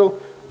 Kapitel,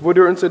 wo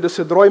wir uns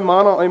diese 3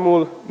 Männer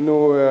einmal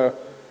noch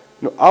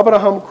nu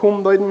Abraham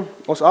kom deuten,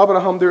 als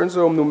Abraham dürfen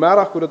so um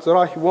numerach oder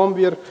zurecht wohnen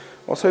wir,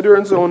 als er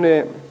dürfen so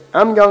einen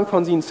Angang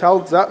von sein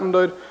Zelt satten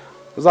deut,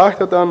 sagt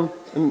er dann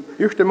in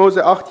 1.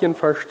 Mose 18,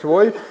 Vers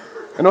 2,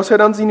 und als er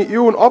dann seine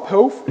Uhren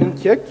abhauft in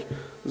Kirk,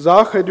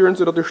 sagt er dürfen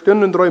so, dass er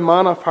Stunden 3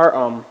 Mana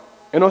verarm.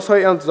 Und als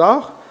er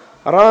sagt,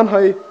 ran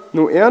er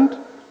nu ernt,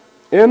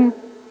 en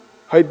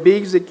hij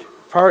bezig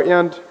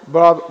verernt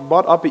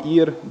wat ab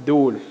ihr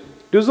doel.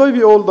 Dus soll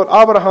wir all, dat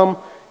Abraham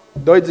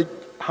deut sich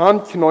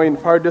handknoien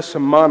für diese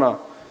Mana.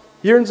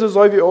 Hier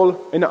soll wir all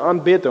eine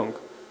Anbetung.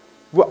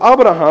 Wo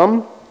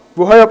Abraham,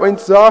 wo er auf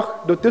uns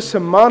sagt, dass diese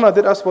Mana,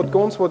 das ist was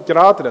ganz was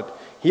gratis.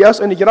 Hier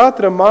ist eine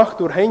gratis Macht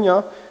durch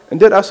Hänger,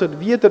 und das ist es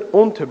wird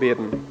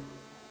unterbeten.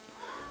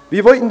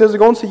 Wir wollten diese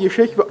ganze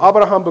Geschichte, wo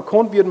Abraham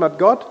bekannt wird mit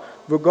Gott,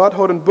 wo Gott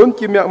hat einen Bund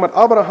gemacht mit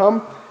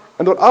Abraham,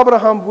 und dort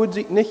Abraham würde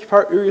sich nicht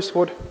für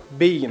irgendwas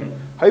beten.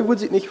 Er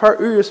würde sich nicht für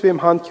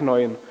irgendwas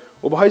handknoien.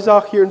 Aber er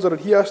sagt hier, dass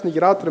hier ist eine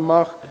gratis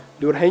Macht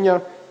durch Hänger,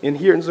 und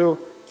hier und so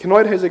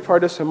knäut er sich für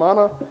diese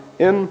Mana,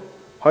 und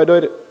er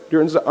dort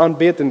durch unsere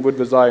Anbeten, würde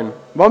wir sagen.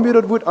 Wenn wir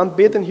dort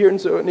anbeten, hier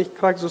und so nicht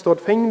kriegt es dort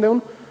fängen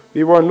tun.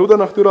 Wir wollen nur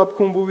danach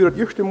durchkommen, wo wir das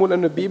erste Mal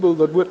in der Bibel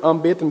dort wird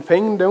anbeten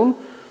fängen tun.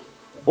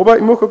 Aber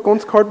ich möchte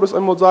ganz kurz was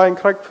einmal sagen,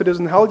 kriegt für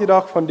diesen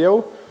Helgetag von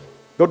dir,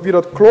 dort wir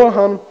dort klar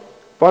haben,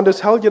 wenn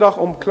das Helgetag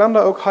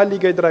Klander auch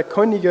heilige drei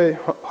Könige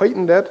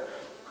heuten wird,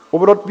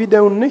 aber dort wir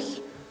dann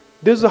nicht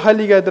diese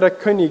heilige drei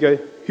Könige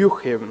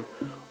hochheben.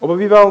 Aber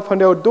wir wollen von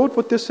der dort,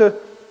 wo diese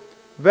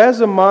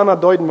weise Mana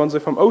deuten, wenn sie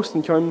vom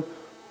Osten kommen,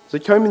 sie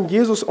kommen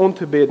Jesus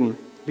unterbeten.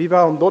 Wir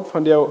wollen dort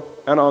von der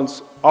an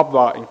uns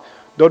abwarten.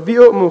 Dort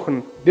wir auch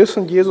machen,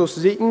 diesen Jesus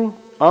segnen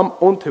am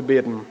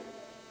Unterbeten.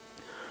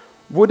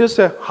 Wo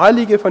diese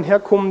Heilige von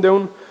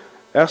herkommen,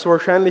 ist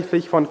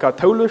wahrscheinlich von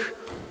katholisch.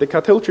 Die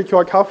katholische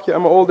Kirche hat ja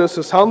immer all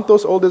diese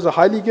Santos, all diese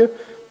Heilige.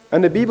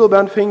 In der Bibel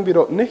finden wir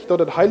dort nicht, dass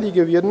das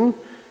Heilige werden.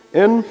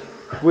 Und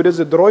wo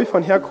diese drei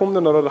von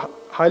herkommen, oder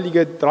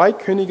Heilige drei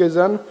Könige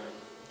sind,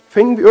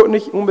 finden wir auch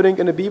nicht unbedingt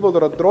in der Bibel,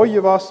 dass das drei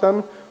gewesen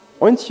sind.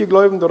 Einzige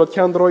glauben, dass das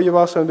kein drei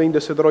gewesen sind, wegen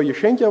dieser drei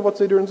Geschenke, was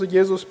sie durch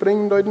Jesus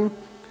bringen deuten.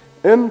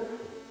 Und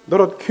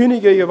dass das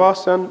Könige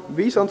gewesen sind,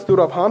 wie es uns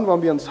darauf an,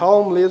 wenn wir einen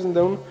Psalm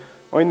lesen,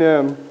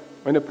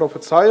 eine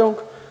Prophezeiung,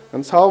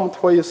 in Psalm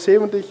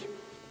 72,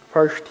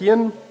 Vers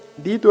 10,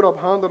 die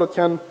darauf an, dass das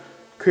kein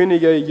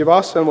Könige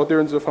gewesen sind, was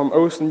durch so vom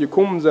Osten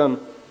gekommen sind.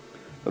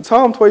 In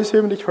Psalm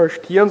 72, Vers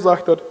 10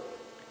 sagt dort,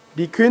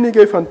 die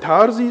Könige von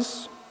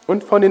Tarsis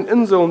und von den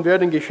Inseln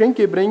werden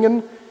Geschenke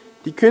bringen,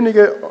 die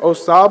Könige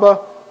aus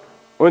Saba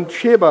und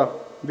Sheba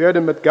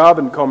werden mit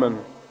Gaben kommen.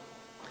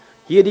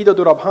 Hier, die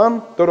darauf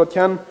an, dass das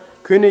kein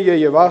Könige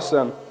gewesen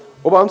sind.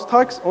 Aber ans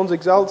Tags uns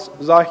selbst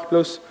sagt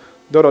bloß,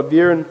 dass das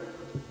wir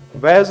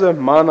weise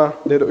Männer,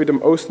 die aus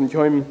dem Osten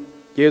kommen,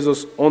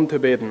 Jesus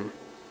unterbeten.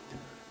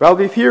 Weil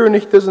wir feiern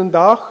nicht diesen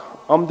Tag,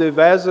 um die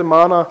weise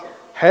Männer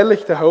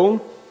heilig zu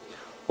holen,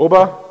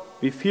 aber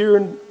wir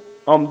feiern,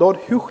 um dort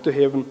hoch zu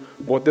heben,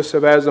 was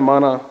diese weise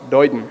Männer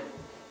deuten.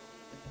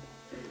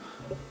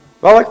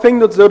 Weil ich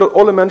finde, dass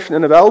alle Menschen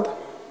in der Welt,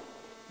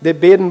 die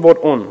beten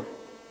was an.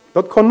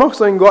 Das kann noch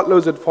so ein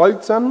gottloses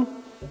Volk sein,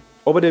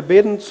 aber die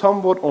beten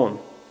zum was an.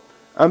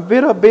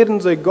 Entweder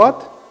beten sie Gott,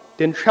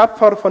 den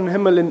Schöpfer von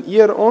Himmel und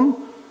Erde an,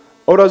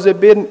 oder sie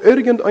beten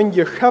irgendein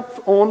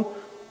Geschöpf an,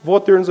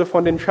 was sie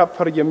von den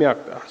Schöpfer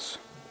gemerkt ist.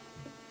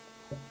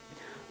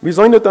 Wir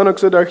sehen das dann auch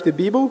so durch die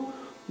Bibel,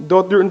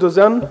 dort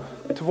sind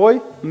zwei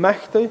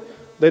Mächte,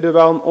 die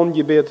wollen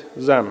Angebet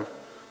sind.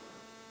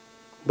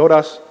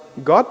 Dort ist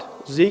Gott,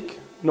 Sieg,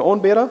 ein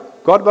Anbeter,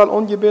 Gott will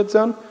Angebet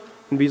sein,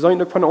 und wir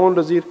sehen auch von der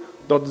anderen Seite,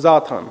 dort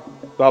Satan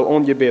will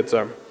Angebet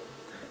sein.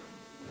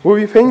 Wo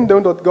wir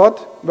finden, dass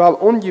Gott will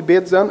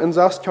Angebet sein, in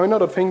 6 Keiner,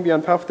 dort finden wir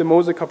in 5.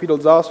 Mose, Kapitel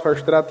 6,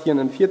 Vers 13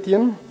 und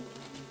 14.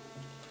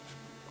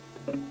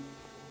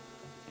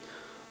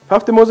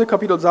 5. Mose,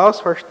 Kapitel 6,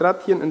 Vers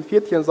 13 und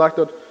 14 sagt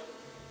dort,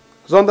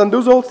 sondern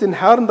du sollst den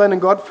Herrn, deinen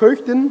Gott,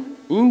 fürchten,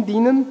 ihn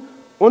dienen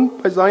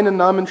und bei seinem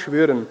Namen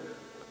schwören.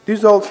 Du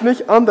sollst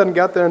nicht anderen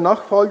Göttern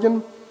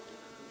nachfolgen,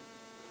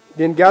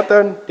 den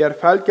Göttern der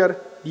Völker,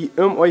 die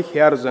um euch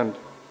her sind.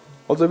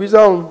 Also wir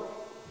sollen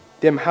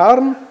dem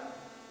Herrn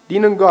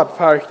dienen Gott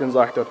fürchten,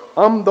 sagt er,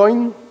 am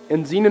Dein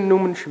in seinen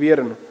Namen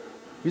schwören.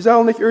 Wir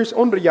sollen nicht erst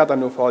andere Götter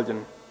nur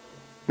folgen.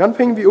 Dann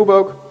fingen wir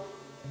auch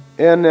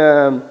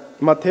in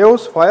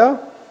Matthäus 4,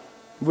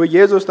 wo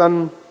Jesus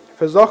dann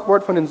versucht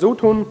wird von den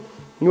Sotun,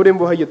 nur dem,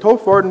 wo er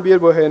getauft worden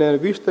wird, wo er in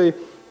der Wüste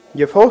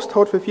gefasst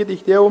hat für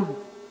 40 Tage.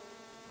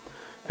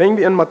 Fingen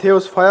wir in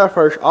Matthäus 4,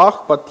 Vers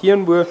 8,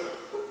 batieren, wo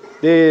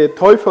der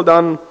Teufel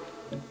dann,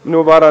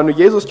 nur war er, nur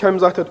Jesus kam,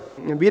 sagte,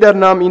 wieder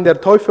nahm ihn der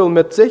Teufel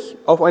mit sich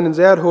auf einen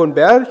sehr hohen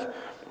Berg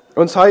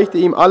und zeigte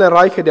ihm alle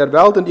Reiche der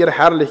Welt und ihre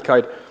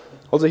Herrlichkeit.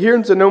 Also hier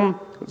in Sinn,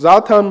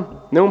 Satan,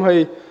 nahm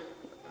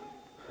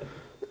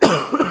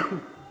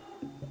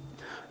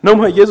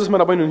er Jesus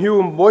mit auf einen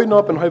hohen Boden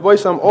ab und er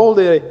weiß ihm all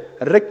die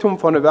Reichtum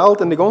von der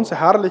Welt und die ganze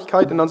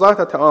Herrlichkeit und dann sagt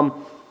er zu ihm,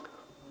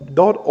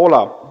 dort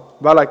alle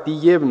will ich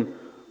dir geben,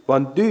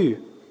 wenn du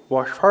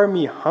was für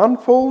mich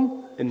handvoll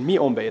in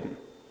mir anbeten.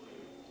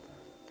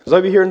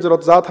 So wie hören sie,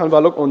 dass Satan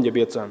will auch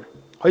ungebet sein.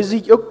 Hij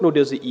sieht auch nur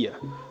diese Ehe.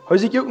 Hij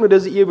sieht auch nur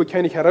diese Ehe, wo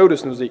keine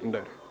Herodes nur sehen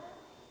darf.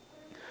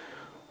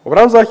 Aber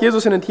dann sagt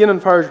Jesus in den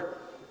 10. Vers,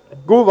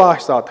 go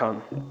weg,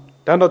 Satan.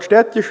 Dann dort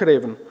steht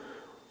geschrieben.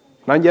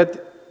 Dann hat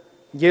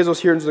Jesus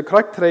hier in der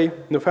Kraft 3,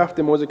 in 5.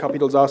 Mose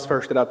Kapitel 6,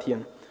 Vers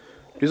 13.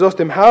 Du sollst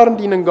dem Herrn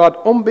dienen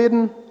Gott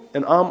umbeten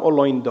und am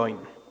allein dein.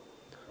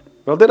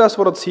 Weil das ist,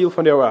 was das Ziel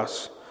von dir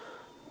ist.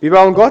 Wir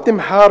wollen Gott dem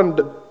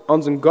Herrn,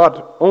 unseren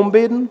Gott,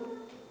 umbeten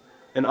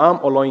und am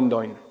allein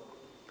dein.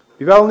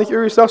 Wir wollen nicht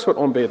irgendwas das was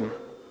umbeten.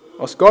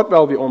 Als Gott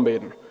will wir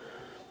umbeten.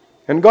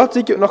 Und Gott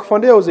sieht noch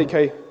von dir aus,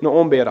 noch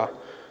umbeten.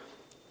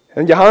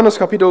 In Johannes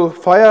Kapitel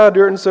 4,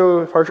 dort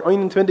so, Vers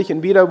 21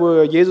 und wieder,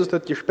 wo Jesus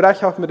das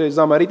Gespräch hat mit der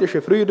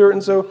samaritischen Frau,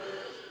 dort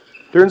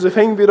so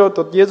fängt wieder,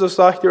 dass Jesus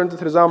sagt, dort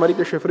der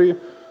samaritischen Frau,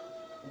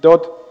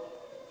 dass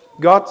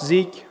Gott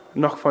sieht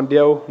noch von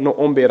dir noch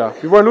umbeten.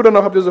 Wir wollen nur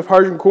noch auf diese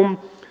Versen kommen,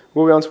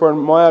 wo wir uns vor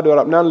einem Mal dort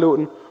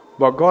abnanluten,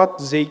 wo Gott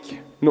sieht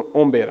noch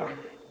umbeten.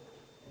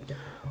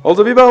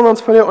 Also wir wollen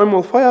uns von der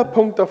einmal 4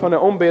 Punkte von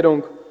der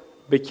Umbetung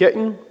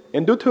bekehren,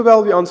 und dazu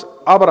wollen wir uns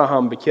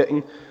Abraham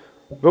bekehren,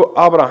 wo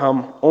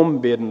Abraham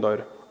umbeten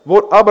dort, wo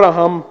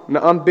Abraham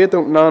eine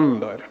Anbetung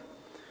nennen dort.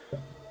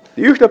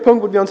 Der erste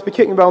Punkt, wo wir uns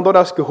bekehren wollen,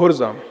 das ist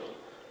Gehorsam.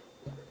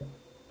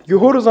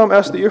 Gehorsam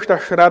ist der erste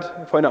Schritt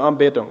von einer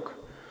Anbetung.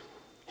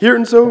 Hier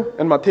und so,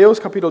 in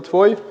Matthäus Kapitel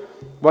 2,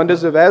 wenn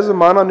diese weise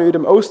Männer aus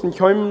dem Osten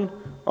kommen,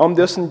 um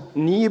diesen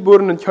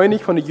niegeborenen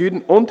König von den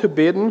Juden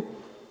anzubeten,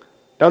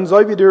 dann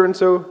soll wir dort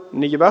so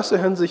eine gewisse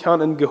Hinsicht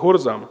haben in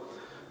Gehorsam.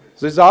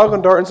 Sie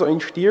sagen dort so ein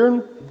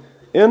Stirn,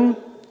 in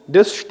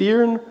das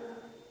Stirn,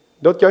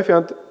 dort geht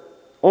wir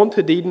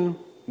unterdienen,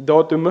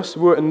 dort du musst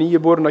wohl ein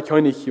niegeborener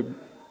König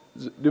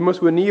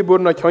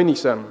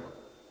sein.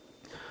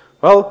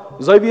 Weil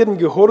sie werden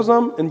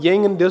gehorsam und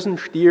gehen diesen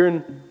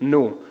Stirn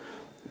nur.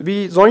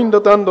 Wie sollen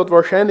dort dann, dort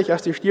wahrscheinlich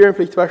erst die Stirn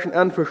vielleicht zwischen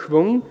an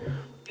verschwungen,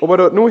 aber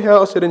dort nur her,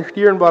 als sie den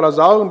Stirn waren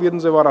sagen, werden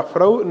sie war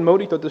Frau und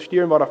mutig, dass das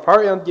Stirn war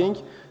Fahrend ging,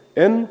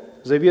 und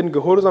sie werden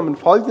gehorsam und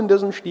folgen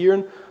diesen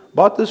Stirn,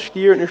 was das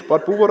Stirn ist,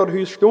 was wo dort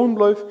Hüs stehen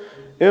bleibt,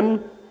 und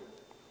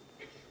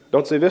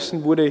dass sie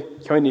wissen, wo der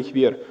König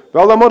wird.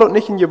 Weil da muss dort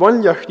nicht ein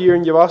gewöhnlicher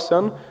Stirn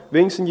gewesen,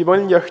 wenigstens ein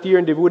gewöhnlicher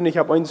Stirn, die wurden nicht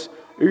ab eins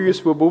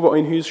irgendwo, wo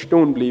ein Hüs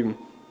stehen blieben.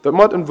 Das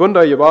muss ein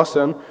Wunder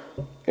gewesen,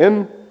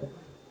 und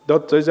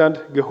dass sie sind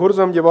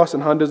gehorsam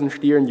gewesen und haben diesen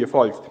Stirn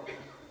gefolgt.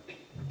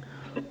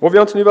 Wo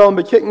wir uns nun wollen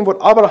bekicken, wo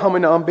Abraham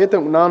in der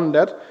Anbetung nennen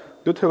hat,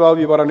 dort wollen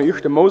wir in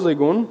 1. Mose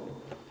gehen.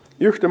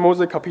 1.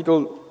 Mose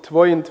Kapitel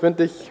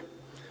 22.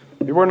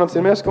 Wir wollen uns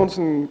den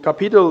ganzen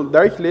Kapitel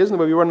durchlesen,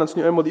 aber wir wollen uns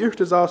nur einmal die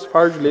erste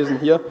Vers lesen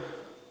hier.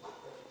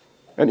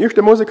 In 1.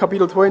 Mose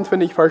Kapitel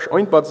 22, Vers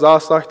 1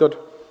 sagt dort,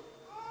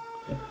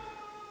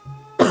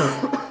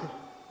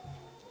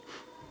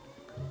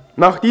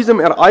 nach diesem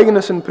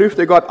Ereignissen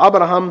prüfte Gott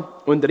Abraham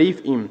und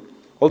rief ihm.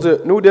 Also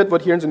nur das,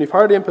 was hier in seinem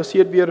Vater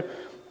passiert wird,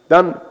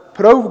 dann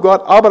prüft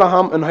Gott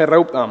Abraham und er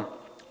raubt ihm.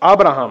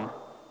 Abraham.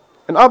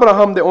 Und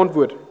Abraham der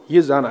Antwort,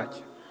 hier bin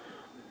ich.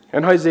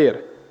 Und er sagt,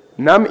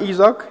 nimm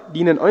Isaac,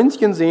 den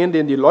einzigen Sehen,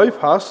 den du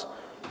Läuf hast,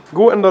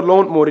 go in der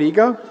Land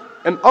Moriga,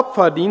 und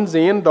opfer den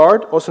Sehen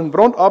dort aus einem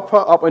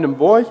Brandopfer auf einem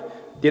Berg,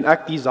 den ich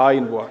die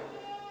sein will.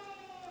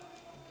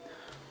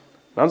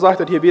 Dann sagt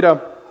er hier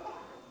wieder,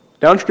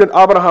 dann steht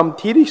Abraham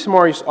tätig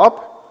morgens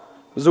ab,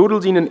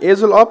 sodelt seinen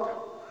Esel ab,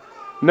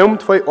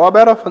 nimmt 2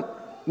 Arbeiter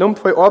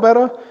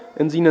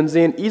und seinen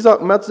Sehen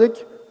Isaac mit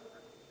sich,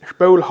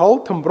 spült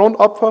halt zum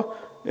Brandopfer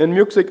und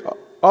mögt sich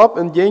ab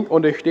und ging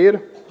und er steht,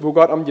 wo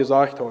Gott ihm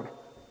gesagt hat.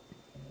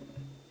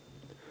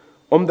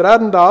 Am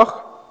 3.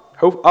 Tag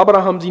hob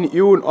Abraham seine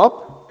Augen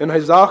ab und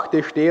er sagt,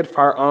 der steht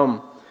vor ihm.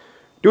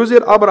 Du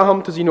sagt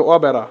Abraham zu seinen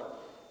Arbeiter,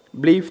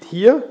 bleibt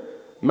hier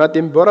mit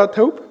dem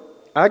Bürgertaub,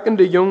 ich und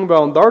die Jungen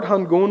wollen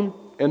dorthin gehen,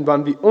 und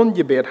wenn wir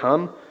ungebet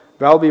haben,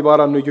 weil wir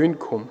waren nur jung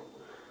kommen.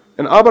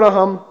 Und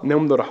Abraham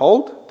nahm dort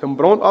Halt zum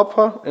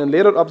Brandopfer und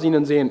leert ab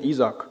seinen Sehen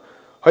Isaac.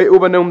 Er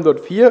übernahm dort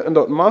 4 und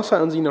dort Masse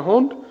in seine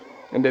Hand,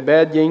 und der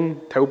Bett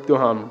ging taub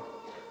dahin.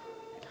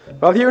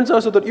 Weil hier ist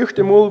also das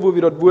erste Mal, wo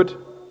wir das Wort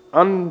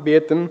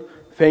anbeten,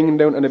 fängen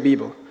down in der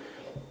Bibel.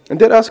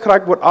 Und das ist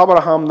gerade, was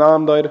Abraham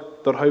nahm, dass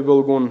er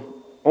will gehen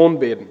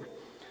anbeten.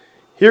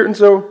 Hier und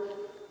so,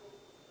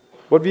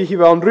 was wir hier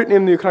wollen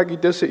rücknehmen, wir kriegen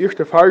diese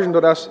erste Versen,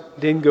 das ist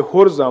den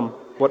Gehorsam,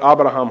 was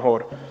Abraham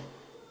hat.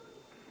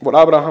 Was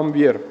Abraham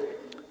wird.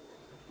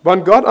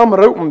 Wenn Gott am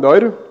Raupen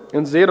dort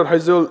und sagt, dass er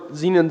soll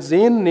seinen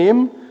Sehen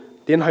nehmen,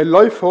 den er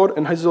läuft hat,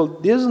 und er soll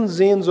diesen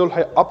Sehen soll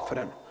er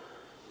opfern.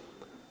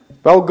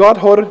 Weil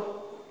Gott hat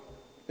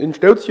in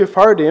Stolzje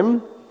vor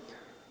dem,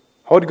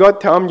 hat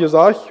Gott zu ihm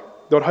gesagt,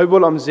 dass er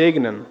will am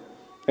segnen.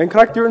 Und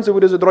kriegt dürfen sie, wo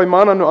diese 3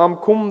 Männer nur am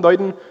kommen,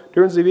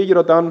 dürfen sie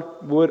wegen dann,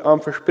 wo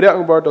am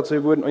Versprechen war, dass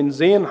sie würden ein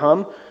Sehen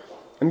haben.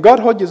 Und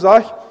Gott hat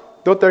gesagt,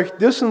 dass durch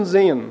diesen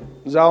Sehen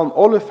sollen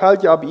alle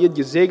Felder ab ihr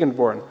gesegnet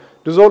werden.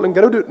 Du sollst in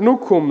gerade nur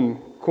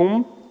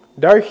kommen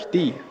durch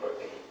die.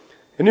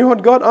 Und nun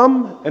hat Gott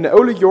in den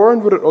alten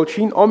Jahren, wo es all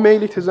schien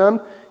unmöglich zu sein,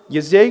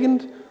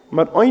 gesegnet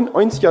mit ein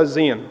einziger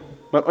Sehen,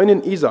 mit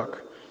einem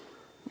Isaac.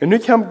 Und nu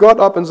kommt Gott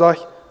ab und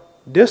sagt,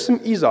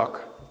 diesen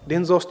Isaac,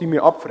 den sollst du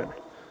mir opfern.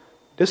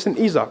 Diesen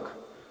Isaac,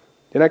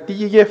 den ich dir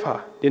gegeben habe,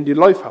 den du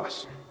lieb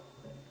hast.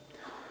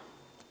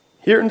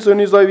 Hier in so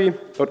einer Seite,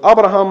 dort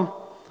Abraham,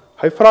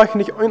 er fragt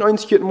nicht ein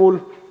einziges Mal,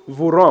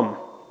 warum.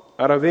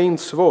 Er wen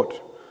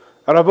zweit.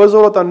 Aber wo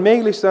soll es dann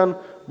möglich sein,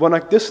 wenn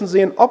ich diesen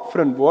Sehen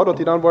opfern würde, dass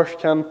ich dann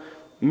wahrscheinlich kann,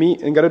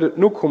 mir in gerettet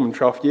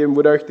Nachkommenschaft geben,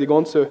 wodurch die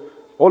ganze,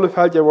 alle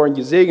Felder waren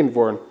gesegnet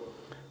worden.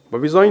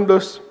 Aber wir sehen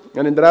bloß,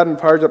 in den 3.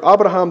 Vers, dass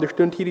Abraham, der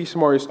stund hier des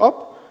Morgens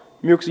ab,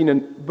 mögt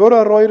seinen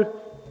Bruder reuen,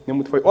 er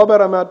muss zwei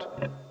Arbeiter mit,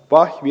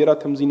 wach wir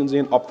ihm seinen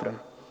Sehen opfern.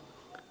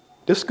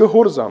 Das ist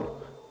Gehorsam.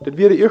 Das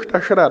wäre der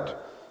erste Schritt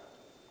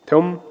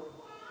zum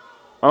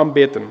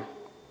Anbeten.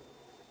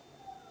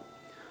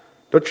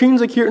 Dort schien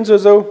sich hier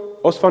so,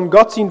 als von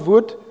Gott sein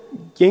Wort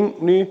ging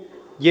nu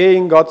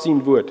gegen Gott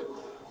sein Wort.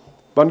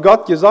 Wenn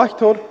Gott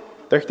gesagt hat,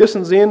 durch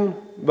diesen Sehen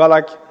will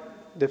ich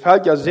die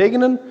Feld ja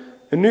segnen,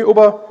 und nu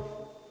aber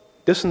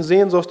diesen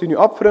Sehen sollst du nu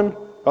opfern,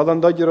 weil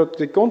dann dort ihr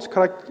das ganz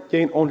korrekt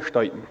gegen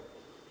ansteigen.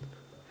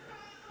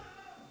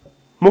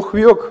 Moch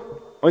wir auch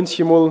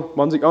einmal,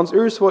 wenn sich uns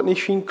erst wird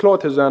nicht schien klar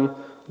zu sein,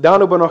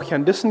 dann aber noch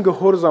kein diesen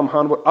Gehorsam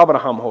haben, was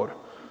Abraham hat.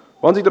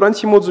 Wenn sich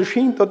das einmal so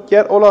schien, dass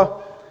geht alle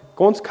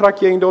ganz korrekt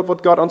gegen dort,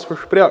 was Gott uns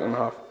versprochen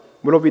hat.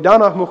 Weil wir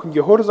danach möchten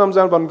gehorsam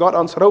sein, wenn Gott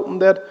uns rauten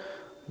wird,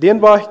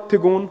 den Weg zu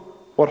gehen,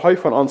 was er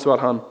von uns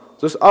will haben.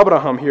 Das ist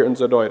Abraham hier in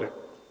der Deut.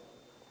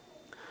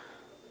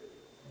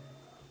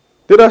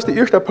 Das ist der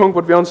erste Punkt,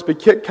 was wir uns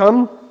bekennen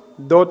können,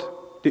 dort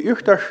der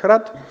erste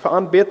Schritt für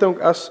Anbetung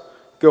ist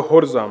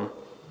Gehorsam.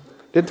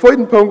 Der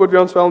zweite Punkt, was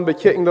wir uns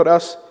bekennen, dort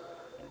ist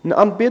eine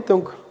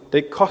Anbetung,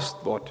 die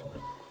kostet wird.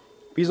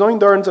 Wir sehen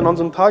da in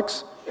unserem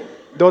Text,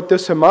 dort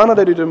diese Männer,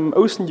 die im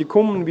Außen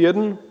gekommen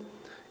werden,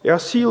 ihr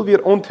Ziel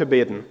wird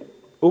anzubeten.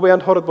 Aber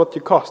er hat was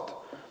gekostet.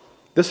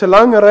 Diese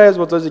lange Reise,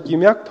 was sie sich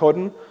gemerkt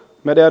hatten,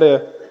 mit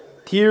ihren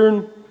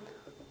Tieren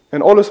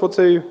und alles, was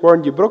sie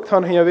waren gebraucht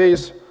haben, hier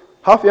weiß,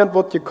 hat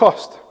was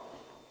gekostet.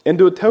 Und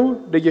dort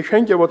die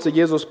Geschenke, was sie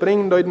Jesus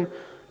bringen deuten,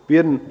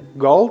 werden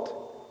Gold,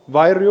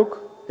 Weihrauch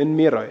und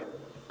Meerei.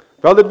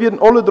 Weil das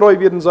werden alle drei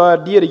werden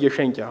sagen, die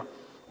Geschenke.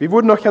 Wir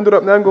würden noch gerne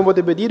dort nehmen, was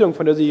die Bedienung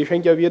von diesen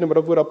Geschenken werden, aber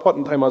das würde ein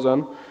Pottenthema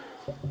sein.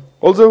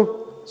 Also,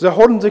 sie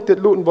haben sich das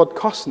Loten was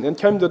kosten und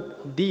kämen dort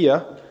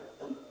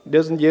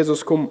diesen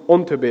Jesus kommen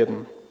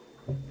anzubeten.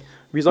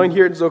 Wir sehen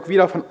hier jetzt auch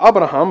wieder von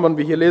Abraham, wenn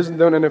wir hier lesen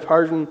dann in den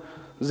Versen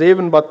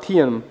 7 bis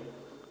 10.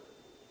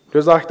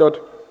 Der sagt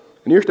dort,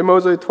 in 1.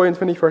 Mose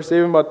 22, Vers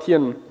 7 bis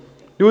 10,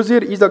 du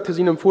siehst Isaac zu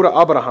seinem Vater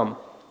Abraham,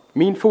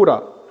 mein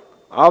Vater.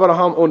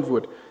 Abraham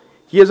antwortet,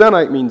 hier sind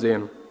ich mein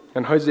Sohn.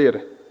 Und er sagt,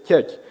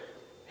 kijk,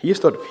 hier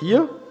ist dort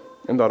 4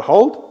 und dort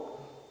halt,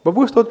 aber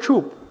wo ist dort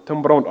Schub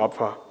zum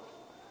Brandopfer?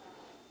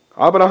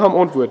 Abraham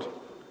antwortet,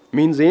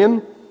 mein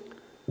Sohn,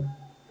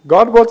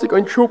 Gott wollte sich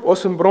ein Schub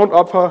aus dem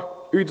Brandopfer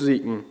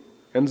aussiegen,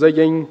 und sie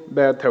ging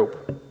bei taub.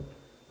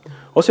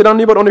 Als sie dann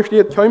niemand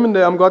untersteht kommen,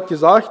 der am Gott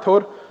gesagt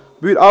hat,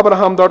 wird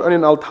Abraham dort an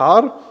den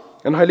Altar,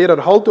 und er lehrt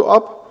das Halto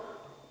ab,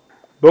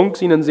 bunkt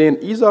seinen Sohn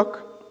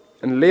Isaac,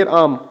 und lehrt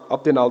ihm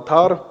auf den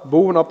Altar,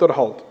 boven auf der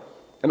Halt.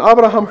 Und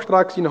Abraham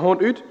streckt seine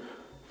Hand aus,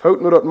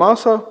 fällt nur das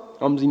Messer,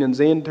 um seinen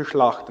Sohn zu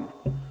schlachten.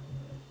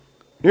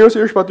 Nu ist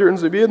erst, was wir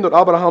uns werden, dass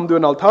Abraham durch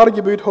den Altar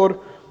gebüht hat,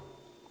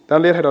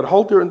 dann lehrt er das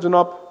Halt durch ihn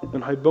ab,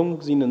 und er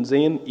bunkt seinen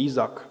Sohn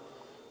Isaac.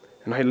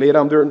 Und er lehrt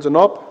ihm durch ihn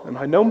ab, und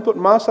er nimmt das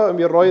Messer, und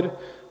wir reuen,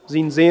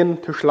 seinen Sohn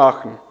zu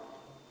schlachten.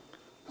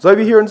 So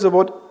wie hier in das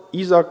Wort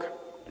Isaac,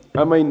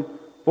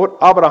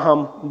 Wort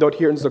Abraham, dort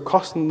hier in das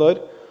Kosten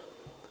dort,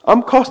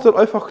 am kostet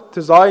einfach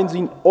zu sein,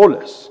 sein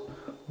alles.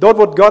 Dort,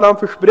 was Gott am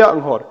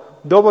versprochen hat,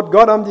 dort, was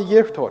Gott am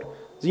gegeben hat,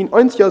 sein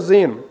einziger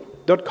Sohn,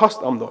 dort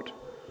kostet am dort.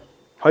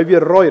 Er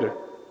wird reuen,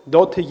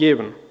 dort zu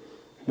geben.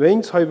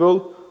 Wegen er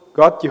will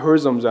Gott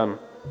gehorsam sein.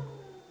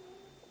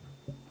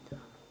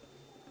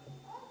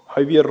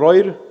 Er wird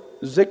reuen,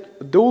 sich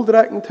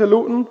durchdrücken zu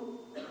lassen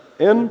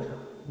und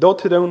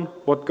dort zu tun,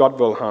 was Gott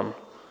will haben.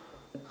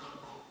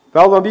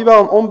 Weil wenn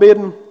wir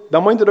anbeten,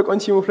 dann meint er doch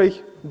uns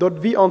vielleicht,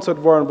 dort wir uns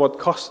das wollen, was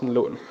kosten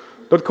lassen.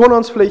 Das kann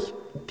uns vielleicht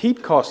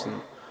Zeit kosten.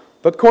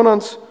 Das kann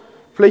uns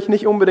vielleicht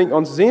nicht unbedingt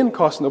uns Sehen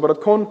kosten, aber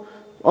das kann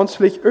uns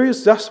vielleicht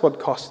erst das was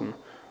kosten.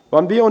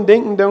 Wenn wir uns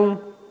denken,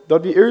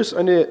 dass wir erst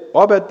eine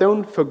Arbeit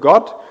tun für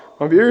Gott,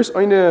 wenn wir erst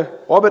eine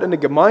Arbeit in der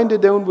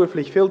Gemeinde tun, wo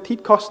vielleicht viel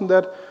Zeit kosten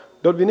wird,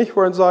 dass wir nicht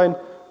wollen sein,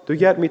 du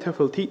gehst mir zu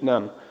viel Zeit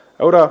nehmen.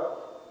 Oder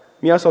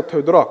mir ist das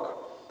zu Druck.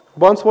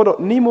 Aber uns wird das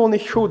niemals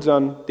nicht schuld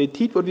sein, die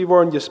Zeit, die wir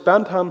wollen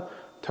gespannt haben,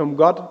 zum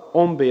Gott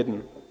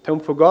anbeten,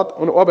 zum für Gott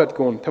an Arbeit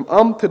gehen, zum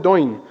Amt zu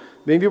tun.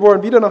 Wenn wir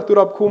wollen wieder nach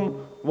dort kommen,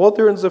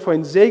 wollen wir für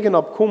einen Segen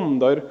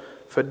abkommen,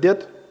 für das,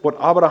 was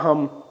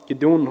Abraham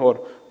getan hat.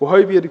 Wo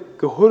wir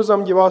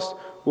gehorsam gewesen,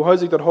 wo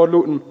sich das hat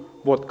lassen,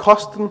 was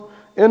kosten.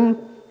 Und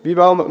wir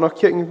wollen noch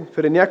kicken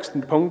für den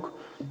nächsten Punkt.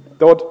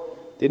 Dort,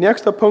 der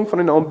nächste Punkt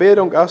von der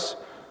Anbetung ist,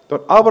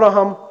 dass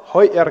Abraham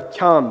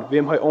erkannt,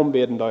 wem er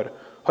anbeten darf.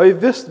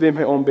 Er wisst, wem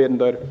er anbeten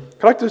darf.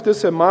 Praktisch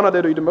diese Männer,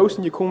 die durch dem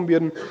Außen gekommen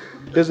werden,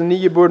 diesen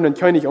niegeborenen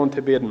König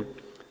anzubeten.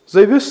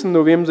 Sie wissen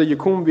nur, wem sie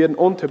gekommen werden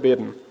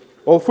anzubeten.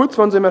 Al voets,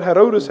 wenn sie mit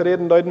Herodes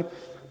reden,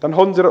 dann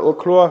haben sie das auch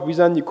klar, wie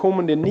sind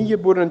gekommen, den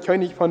niegeborenen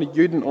König von den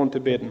Juden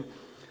anzubeten.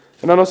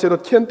 Und dann, als sie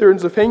das Kind durch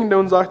sie fängen,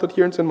 und sagt das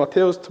hier in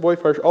Matthäus 2,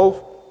 Vers 11,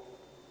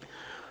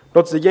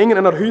 dass sie gingen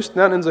in das Haus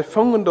und sie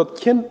fangen das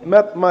Kind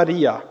mit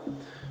Maria.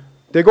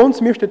 Die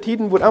ganz meiste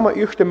Tiden wird immer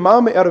erst die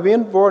Mama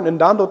erwähnt worden und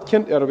dann das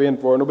Kind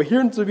erwähnt worden. Aber hier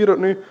sind sie wieder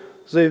nu,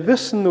 sie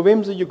wissen, zu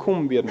wem sie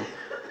gekommen werden.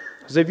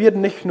 Sie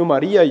werden nicht nur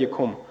Maria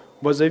gekommen,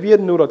 aber sie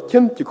werden nur das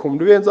Kind gekommen.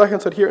 Du werden sagen,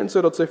 hier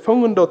so, dass sie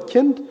fangen das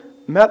Kind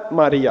mit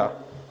Maria.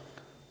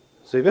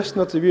 Sie wissen,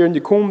 dass sie werden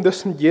gekommen,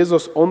 das sind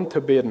Jesus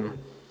anzubeten.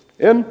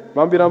 Und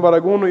wenn wir dann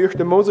weiter gehen, 1.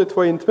 Mose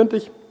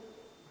 22,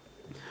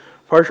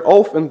 Vers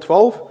 11 und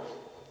 12,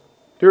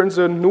 hier sind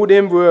sie nur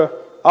dem, wo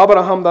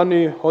Abraham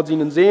dann hat sie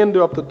ihn sehen,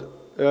 du habt das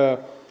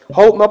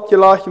Halten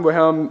abgelassen, wo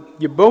er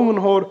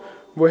gebogen hat,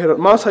 wo er das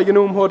Messer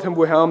genommen hat,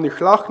 wo er nicht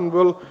schlachten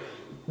will.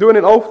 Du in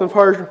den 11.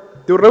 Vers,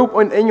 du raub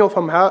ein Engel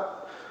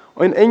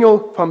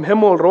vom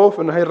Himmel rauf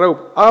und er raub,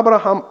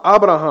 Abraham,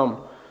 Abraham.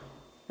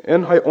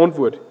 Und er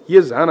antwortet,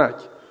 hier bin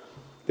ich.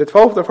 Der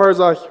 12.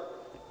 Vers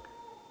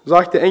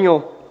sagt der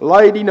Engel,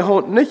 leih deine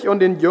Hand nicht an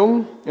den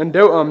Jungen und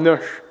du am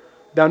nicht.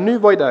 Denn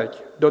nu weiß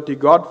ich, dass du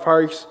Gott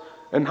fährst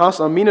und hast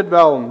an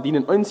meinetwillen, die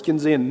den einzigen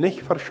sehen,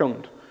 nicht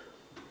verschont.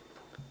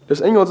 Das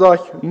Engel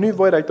sagt, nu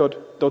weiß ich,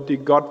 dass du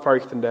Gott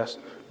fürchten lässt.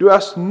 Du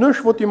hast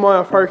nichts, was du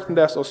mehr fürchten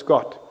lässt als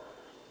Gott.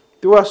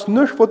 Du hast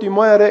nichts, was du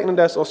mehr rechnen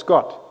lässt als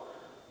Gott.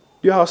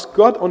 Du hast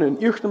Gott an den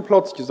ersten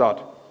Platz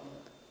gesagt.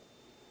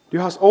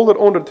 Du hast alles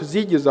andere zu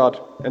sie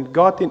gesagt und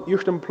Gott den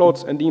ersten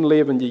Platz in dein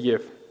Leben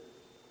gegeben.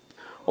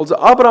 Also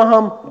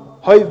Abraham,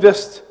 er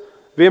wisst,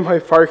 wem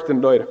er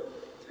fürchten Leute.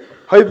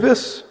 Er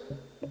wisst,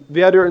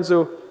 wer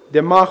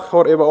der Macht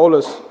hat über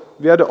alles,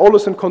 wer der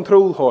alles in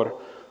Kontrolle hat.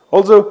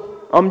 Also,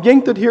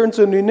 ging das hier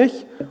so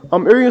nicht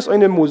irgends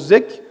eine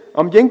Musik,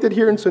 ging das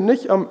hier so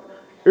nicht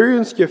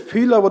irgends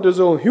Gefühle, was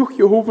so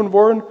hochgehoben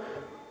worden,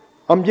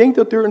 ging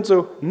das hier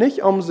so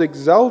nicht sich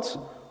selbst,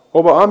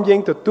 aber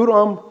ging das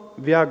darum,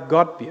 wer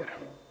Gott wird.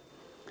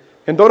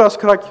 Und dort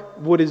kriegt,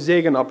 wo die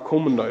Segen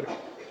abkommen, Leute.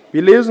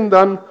 Wir lesen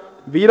dann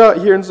wieder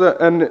hier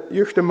in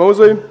 1.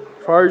 Mose,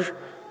 Vers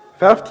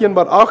 15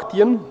 bis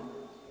 18.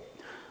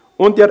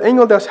 Und der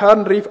Engel des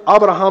Herrn rief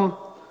Abraham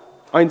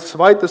ein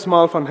zweites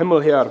Mal vom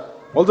Himmel her.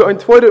 Also ein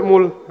zweites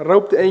Mal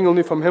raubt der Engel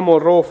nicht vom Himmel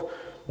rauf.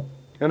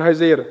 Und er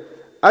sagt,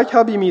 ich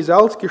habe mir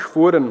selbst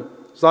geschworen,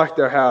 sagt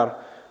der Herr,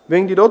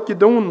 wenn du dort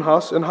gedungen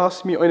hast und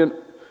hast mir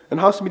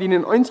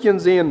den einzigen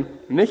Sehen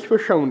nicht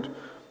verschont,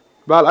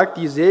 weil ich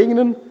die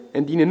segnen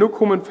und die nur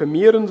kommen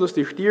vermehren, so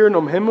die Stieren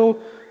am Himmel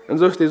und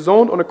so die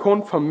Sonne und der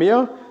Korn vom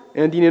Meer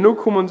und die nur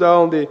kommen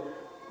sollen die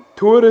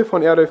Tore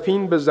von ihrer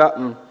Fien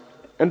besatten.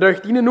 Und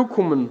durch die nur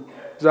kommen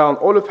sollen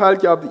alle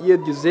Völker auf der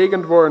Erde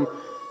gesegnet worden,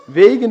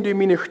 wegen du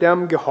meine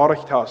Stimme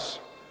gehorcht hast.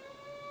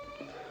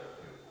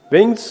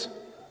 Wenn's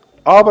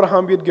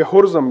Abraham wird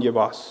gehorsam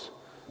gewesen,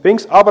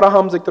 wenn's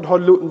Abraham sich das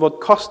halt luten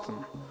wird kosten,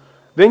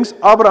 wenn's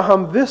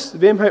Abraham wisst,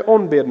 wem er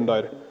anbeten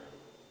wird,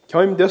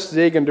 kam das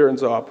Segen durch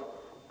uns ab.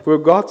 Wo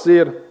Gott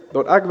sagt,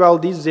 dass ich will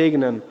die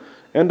segnen,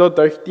 und dass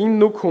durch die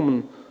nur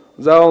kommen,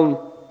 sollen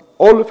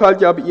alle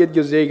Völker auf der Erde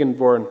gesegnet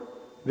werden,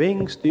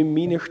 wenn's du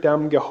meine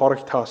Stimme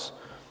gehorcht hast.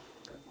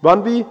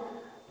 Wenn wir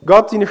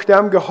Gott seine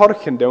Stimme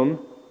gehorchen tun,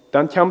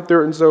 dann kommt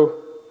durch uns so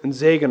ein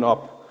Segen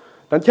ab.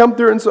 Dann kommt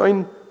durch uns so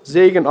ein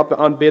Segen ab der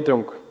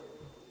Anbetung.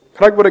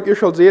 Frag, was ich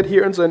schon sehe,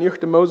 hier in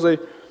 1. Mose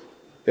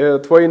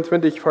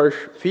 22, Vers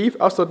 5,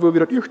 als das, wo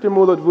wir das erste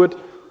Mal das Wort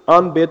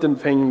anbeten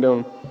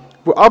fängen.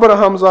 Wo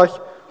Abraham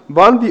sagt,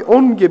 wenn wir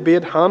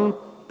ungebet haben,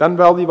 dann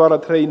werden wir bei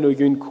der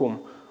nur kommen.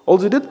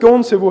 Also das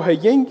Ganze, wo er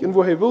ging und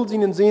wo er will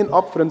seinen Sehen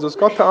opfern, so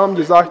Gott ihm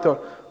gesagt hat,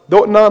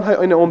 dort nahm er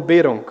eine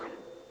Anbetung.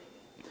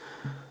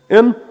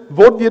 Und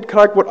was wird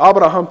kriegt, was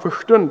Abraham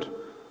verstund,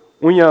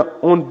 und ja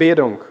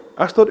Anbetung.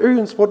 Als dort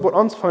irgendwas, was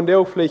uns von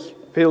der Pflicht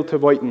fehlt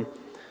zu weiten.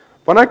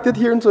 Wenn ich das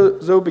hier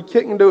so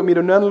bekicken, mit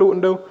dem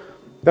Nanluten,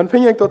 dann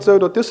finde ich das so,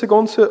 dass diese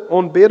ganze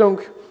Anbetung,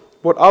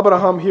 was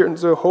Abraham hier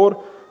so hat,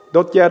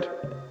 das wird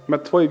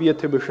mit 2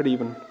 Wörtern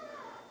beschrieben.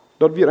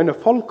 Das wird eine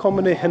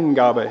vollkommene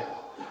Hingabe.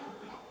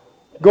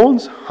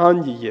 Ganz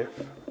handgegeben.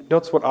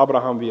 Das ist, was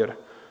Abraham wird.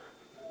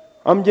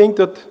 Am ging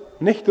das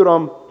nicht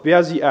darum,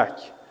 wer sie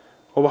ich.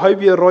 Aber er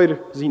wird reut,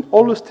 sein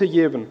alles zu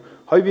geben.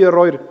 Er wird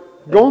reut,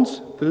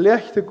 ganz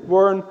leichtig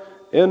geworden,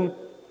 in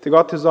zu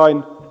Gott zu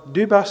sein,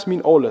 du bist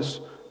mein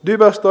alles. Du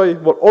bist der,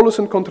 der alles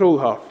in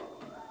Kontrolle hat.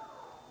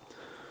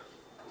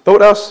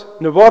 Das ist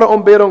eine wahre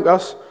Anbetung,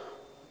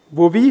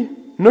 wo wir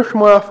nicht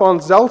mehr von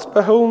uns selbst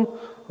beholen,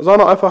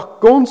 sondern einfach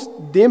ganz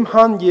dem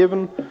Hand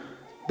geben,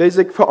 der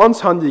sich für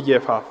uns Hand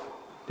gegeben hat,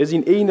 der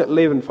sein eigenes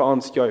Leben für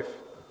uns gibt.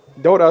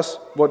 Das ist,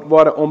 was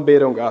wahre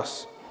Anbetung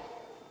ist.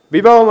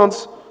 Wir wollen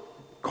uns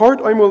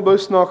kurz einmal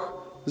bis nach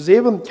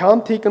 7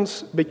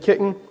 Kerntekens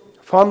bekicken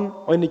von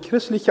einer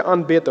christlichen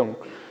Anbetung.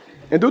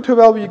 Und dazu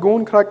werden wir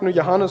gehen, kriegen in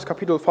Johannes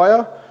Kapitel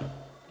 4,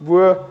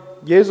 wo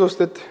Jesus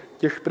das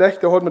Gespräch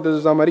gehabt mit der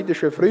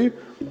samaritischen Frau,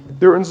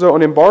 durch uns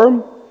an dem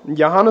Baum. In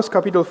Johannes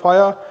Kapitel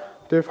 4,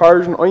 der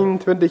Versen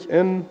 21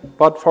 und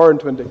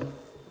 24.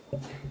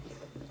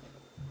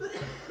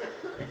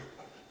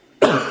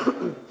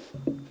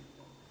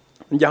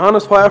 In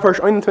Johannes 4, Vers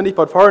 21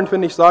 bis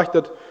 24 sagt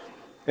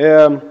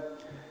es,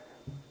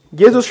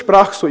 Jesus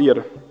sprach zu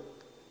ihr,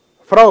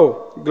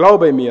 Frau,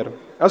 glaube mir,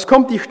 es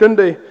kommt die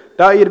Stunde,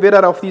 da ihr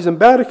weder auf diesem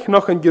Berg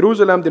noch in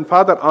Jerusalem den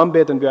Vater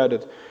anbeten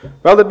werdet.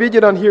 Weil das wird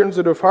ja dann hier in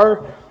so der Fall,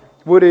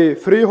 wo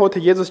früher hatte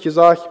Jesus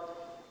gesagt,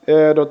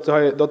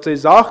 dass sie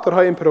sagt, dass er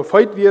ein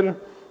Prophet wird,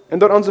 und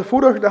dort unsere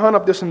Vorder haben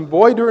auf diesen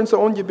Boy durch unser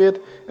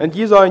Angebet, und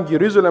die sagen in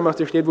Jerusalem,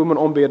 als steht, wo man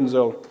anbeten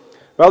soll.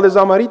 Weil die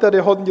Samariter,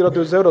 die hatten ja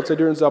das so, dass sie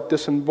durch uns auf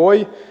diesen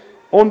Boy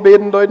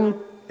anbeten deuten,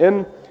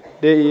 und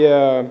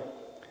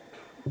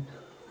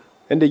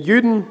die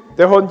Juden,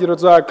 die hatten ja das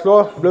gesagt,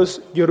 klar,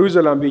 bloß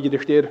Jerusalem, wie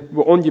das steht,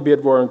 wo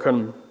angebetet werden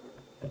können.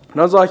 Und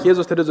dann sagt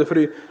Jesus zu dieser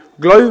Frau,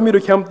 glaube mir,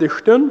 du kommst die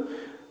Stunde,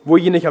 wo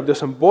ihr nicht auf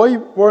diesen Boy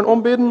wollen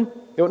anbeten,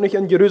 und nicht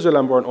in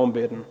Jerusalem wollen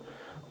anbeten.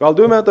 Weil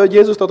du mir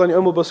Jesus dort dann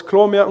immer bis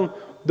klar merken,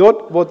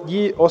 dort, wo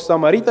die aus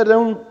Samariter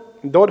tun,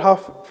 dort hat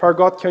für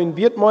Gott kein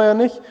Wirt mehr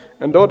nicht,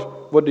 und dort,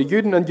 wo die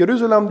Juden in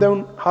Jerusalem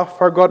tun, hat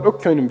für Gott auch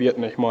keinen Wirt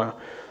nicht mehr.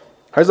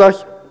 Er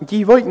sagt,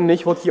 die wollten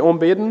nicht, was die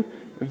anbeten,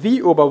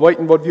 wir aber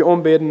wollten, was wir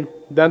anbeten,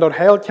 denn dort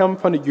Heil kam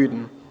von den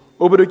Juden.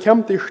 Aber du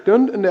kommst die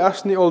Stunde in der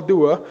ersten Jahr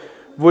durch,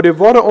 wo die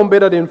wahre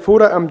Anbeter den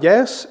Vater am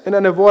Jas in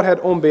eine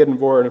Wahrheit anbeten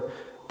wollen,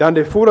 dann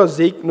der Vater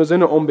siegt nur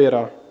seine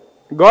Anbeter.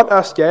 Gott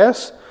ist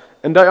Jas,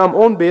 und die am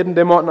Anbeten,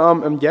 die müssen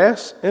am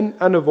Jas in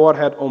eine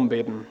Wahrheit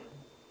anbeten.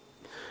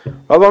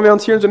 Weil wenn wir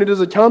uns hier so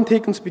diese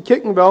Kerntekens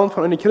bekicken wollen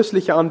von einer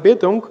christlichen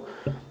Anbetung,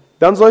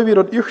 dann soll wir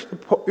dort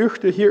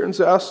erste hier und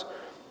zuerst,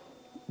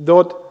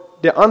 dort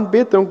die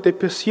Anbetung, die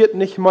passiert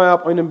nicht mehr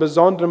auf einem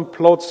besonderen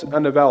Platz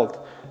in der Welt.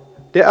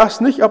 Der ist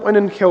nicht auf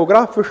einen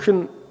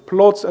geografischen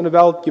Platz in der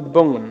Welt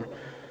gebunden.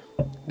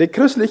 Die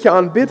christliche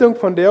Anbetung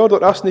von der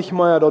dort ist nicht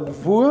mehr dort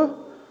wo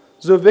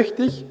so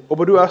wichtig,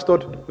 aber du hast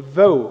dort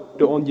wo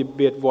du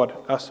angebetet wird,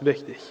 ist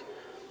wichtig.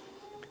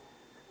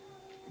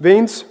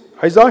 Wenn's,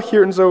 er sagt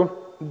hier und so,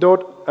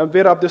 dort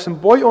entweder auf diesem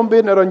Boy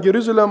anbeten oder in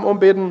Jerusalem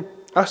anbeten,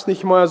 ist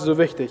nicht mehr so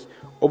wichtig.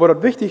 Aber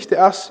das Wichtigste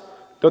ist,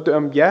 dass du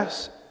am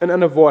Jas in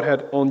einer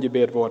Wahrheit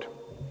angebetet wird.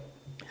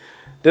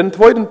 Den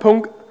zweiten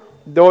Punkt,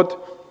 dort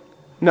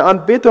eine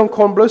Anbetung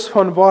kann bloß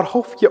von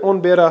wahrhaftigen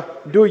Anbetern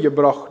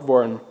durchgebracht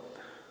werden.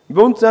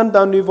 Wo sind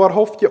dann die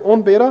wahrhaftigen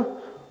Anbeter?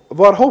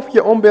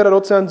 Wahrhaftige Anbeter,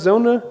 das sind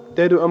Söhne,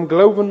 die du am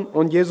Glauben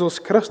an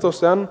Jesus Christus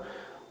sind,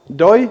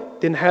 die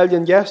den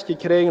Heiligen Geist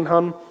gekriegt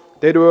haben,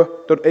 die du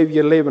dort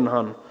ewige Leben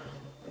haben.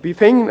 Wir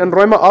fangen in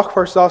Römer 8,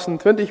 Vers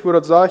 26, wo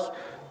das sagt,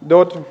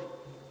 dort,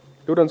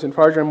 du kannst den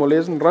Vers einmal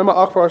lesen, Römer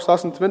 8, Vers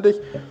 26,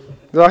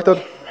 sagt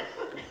dort,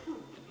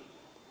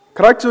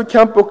 kriegt so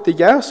kämpft auch die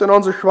Geist in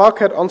unsere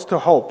Schwachheit uns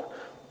zu Haupt,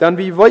 denn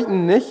wir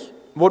wollten nicht,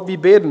 was wir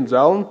beten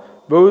sollen,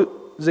 wo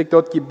sich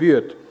dort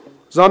gebührt,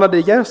 sondern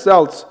der Geist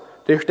selbst,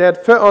 der steht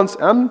für uns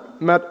an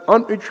mit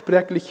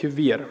unaussprechlicher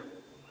Wir.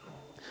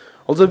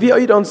 Also wir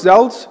in uns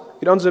selbst,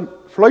 in unserer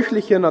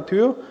fleischlichen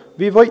Natur,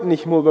 wir wollten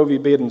nicht mal, wo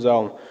wir beten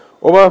sollen.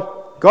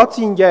 Aber Gott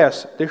sein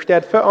Geist, der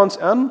steht für uns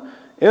an,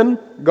 und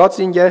Gott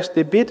sein Geist,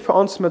 der betet für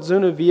uns mit so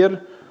einer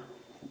Wir,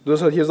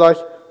 das hat hier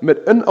sagt,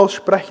 mit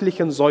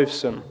unaussprechlichen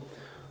Seufzen.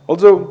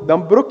 Also,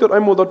 dann braucht das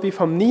einmal, dass wir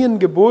vom Nien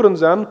geboren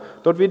sind,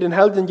 dass wir den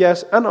Heiligen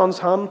Geist an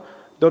uns haben,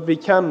 dass wir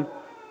können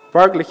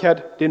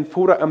Wirklichkeit den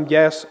Vater am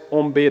Geist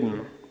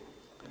anbeten.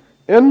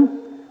 Und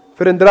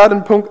für den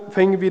dritten Punkt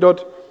fangen wir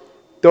dort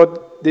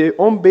die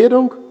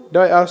Anbetung,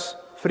 da ist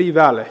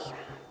freiwillig.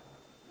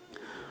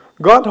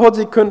 Gott hat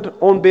sich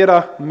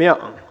Anbeter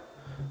merken.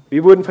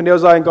 Wir würden von der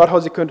sagen, Gott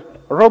hat sich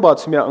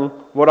Robots merken,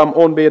 was am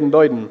Anbeten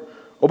deuten.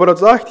 Aber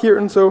das sagt hier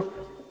und so,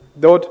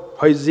 dort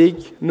hat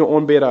sich nur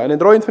Anbeter. In den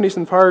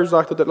 23. Vers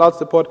sagt das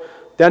letzte Part,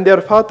 denn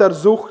der Vater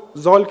sucht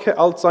solche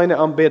als seine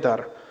Anbeter.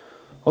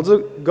 Also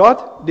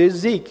Gott, der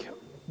sieht,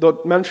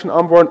 dort Menschen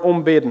am wollen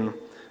anbeten.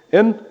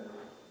 Und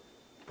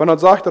wenn er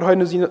sagt, dass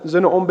er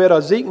seine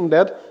Anbeter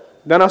segnet,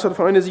 dann ist es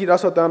von einer Seite,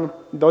 dass er dann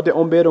dort die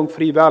Anbetung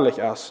freiwillig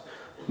ist.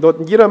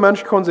 Dort jeder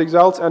Mensch kann sich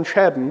selbst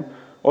entscheiden,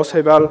 was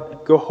er will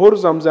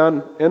gehorsam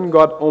sein in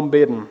Gott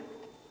anbeten.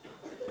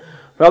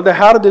 Weil der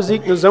Herr, der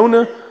sieht eine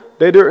Sonne,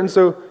 die durch uns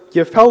so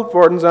gefällt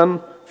worden sind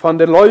von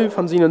den Leuten,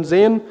 von seinen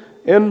Sehen,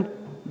 und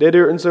die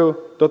durch uns so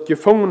dort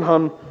gefunden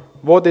haben,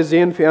 was die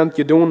Sehen für ihn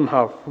getan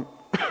haben.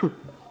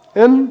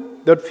 Und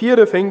das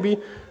vierte fing wie,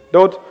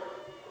 dort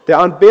die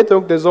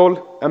Anbetung, die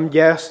soll am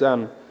Geist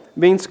sein.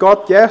 Wenn es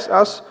Gott Geist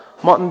ist,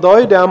 müssen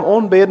die am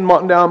Anbeten,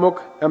 müssen die auch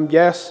am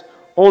Geist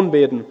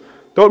anbeten.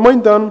 Dort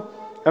meint dann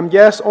am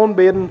Geist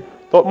anbeten,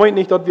 dort meint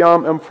nicht, dass wir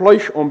am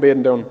Fleisch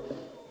anbeten tun.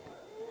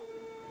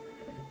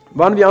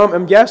 Wenn wir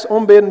am Geist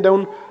anbeten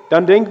tun,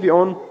 dann denken wir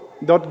an,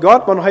 dass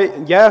Gott, wenn er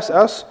Geist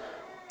ist,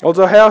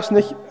 also er ist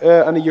nicht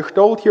eine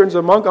Gestalt hier in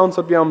so manch an,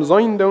 dass wir am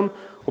Sein tun,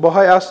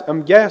 aber er ist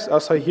am Geist,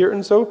 als er hier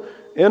und so.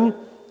 Und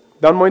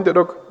dann meint er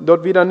doch,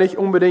 dass wir dann nicht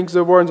unbedingt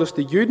so wollen, dass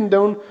die Juden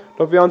tun,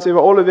 dass wir uns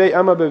über alle Wege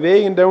einmal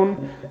bewegen tun,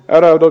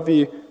 oder dass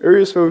wir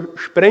irgendwo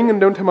springen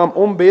tun, am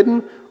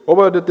Anbeten,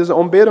 aber diese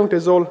Anbetung, die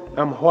soll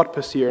am Hort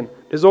passieren.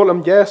 Die soll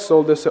am Geist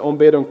soll diese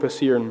Anbetung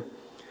passieren.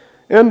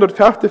 Und das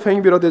fünfte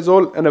fängt wir, dass die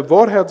soll eine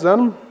Wahrheit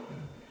sein.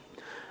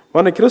 Wenn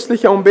eine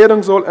christliche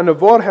Anbetung soll eine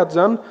Wahrheit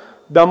sein,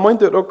 dann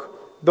meint er auch,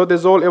 dass er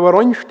soll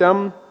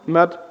übereinstimmen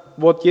mit,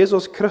 was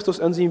Jesus Christus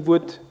in seinem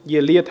Wort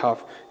gelehrt hat.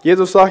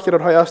 Jesus sagt ja,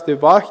 dass er ist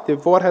die Wahrheit,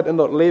 die Wahrheit in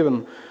das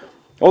Leben.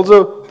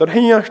 Also, das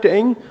erste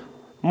eng,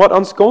 mit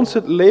uns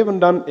ganzes Leben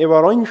dann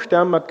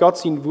übereinstimmen mit Gott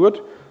sein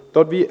Wort,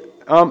 dass wir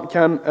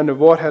kann eine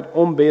Wahrheit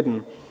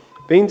umbeten.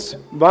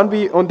 Wenn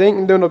wir uns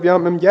denken, dass wir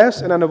im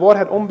Yes in eine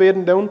Wahrheit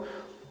umbeten,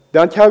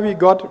 dann können wir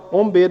Gott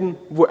umbeten,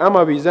 wo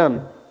immer wir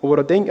sind. Wo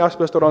wir denken, dass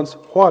wir uns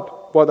hart,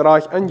 wo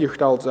reich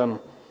angestellt sind.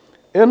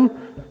 Und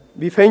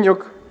wir finden auch,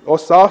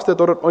 als sagst dass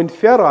es ein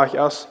Verreich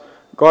ist,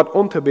 Gott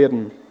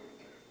unterbeten.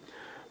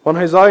 Wenn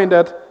er sagt,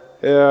 dass,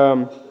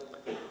 wenn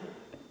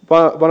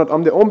es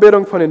um die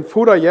Umbetung von den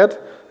Vater geht,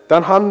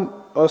 dann haben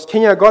als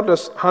Kinder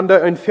Gottes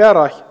ein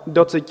Verreich,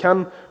 dass sie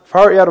kann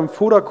vor ihrem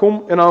Vater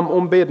kommen und am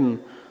umbeten.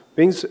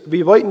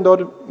 Wir weiten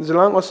dort,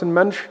 solange ein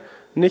Mensch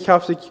nicht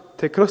auf sich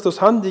zu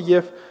Christus Hand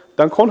gibt,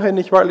 dann kann er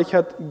nicht wirklich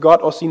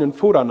Gott aus seinen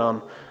Vater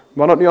nehmen.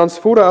 Wenn es nicht ans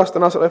Vater ist,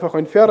 dann ist es einfach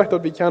ein Verreich,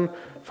 dass wir kann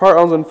vor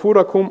unseren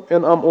Vater kommen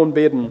und am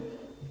umbeten.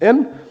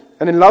 Und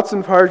in den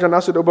letzten Fall, dann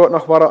ist es aber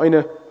noch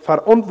eine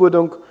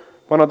Verantwortung,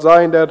 wenn es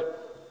sagen, dass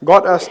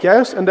Gott ist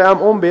Geist und der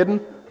am umbeten,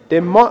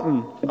 dem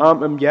Motten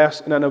am im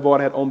Geist in einer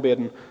Wahrheit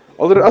umbeten.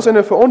 Also das ist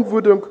eine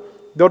Verantwortung,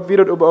 dort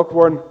wird es aber auch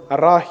worden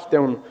Recht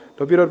tun.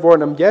 Dort wird es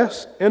worden im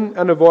Geist in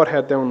einer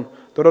Wahrheit tun.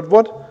 Dort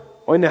wird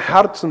eine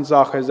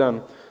Herzenssache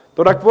sein.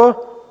 Dort wird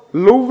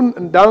loben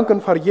und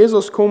danken für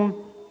Jesus kommen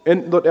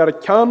und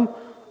dort kann,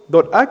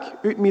 dort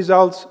ich uit mir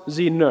selbst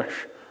sie nicht.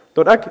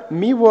 Dort ich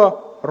mir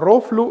war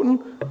raufluten,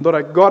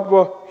 dort ich Gott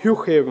war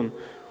hochheben.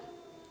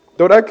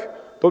 Dort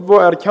wo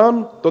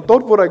kann, dort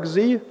wo ich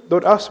sehe,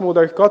 dort erstmal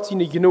durch Gott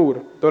seine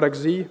Gnade, dort ich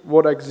sehe,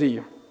 wo ich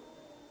sehe.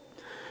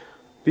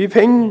 Wir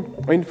fangen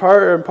ein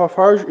paar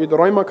Verse in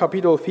Römer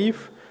Kapitel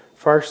 5,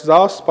 Vers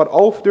 6, Part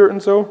 11 dort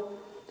und so.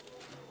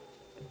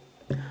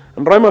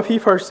 In Römer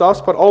 5, Vers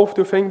 6, Part 11,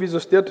 du fängst, wie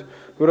es steht,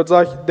 wo es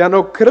sagt, denn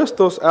auch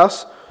Christus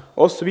ist,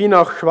 als wir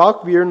nach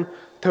schwach wären,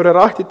 zu der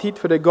rechten Zeit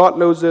für die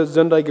gottlose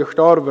Sünder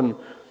gestorben.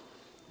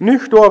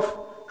 Nicht auf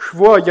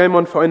schwor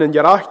jemand für einen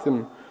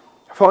Gerechten,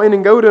 für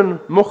einen Guten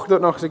mochte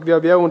nach sich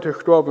wer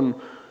unterstorben.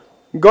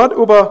 Gott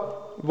aber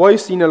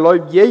weiß seine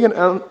Leib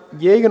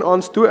gegen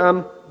uns zu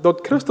an,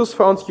 dass Christus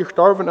für uns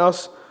gestorben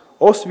ist,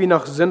 als wir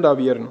nach Sünder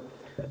wären.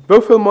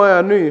 Wieviel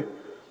mehr nu,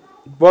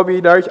 wo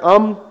wir durch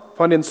Arm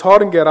von den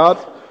Zorn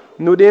geraten,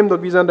 nur dem,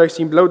 dass wir sind durch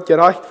sein Blut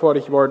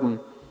gerechtfertigt worden.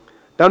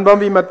 Dann,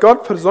 wenn wir mit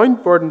Gott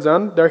versöhnt worden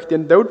sind, durch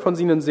den Tod von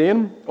seinen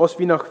Sehnen, als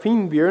wir nach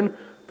Feinden wären,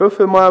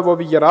 wieviel mehr, wo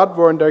wir geraten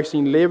worden durch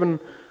sein Leben,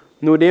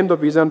 nur dem,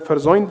 dass wir sind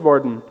versöhnt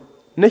worden.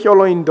 Nicht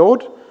allein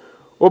dort,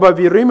 aber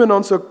wir rühmen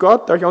uns auch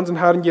Gott durch unseren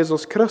Herrn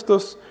Jesus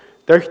Christus,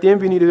 durch den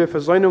wir die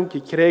Versöhnung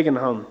gekriegt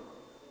haben.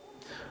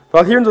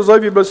 Weil hier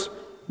so wie bis,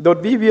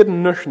 dort wir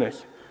werden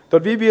nicht.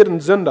 Dort wir werden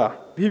Sünder,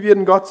 wir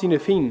werden Gott seine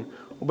Feinde.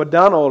 Aber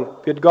dann all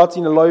wird Gott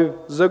seine Leib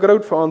so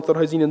groß für uns, dass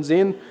er seinen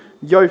Sehen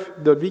gibt,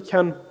 dass wir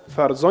können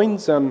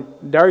versöhnt sein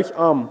durch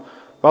ihn.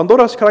 Weil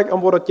dort ist gleich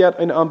am Wort geht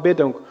eine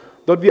Anbetung.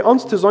 Dort wir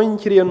uns zu sein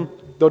kriegen,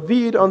 dort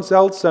wir uns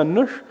selbst sind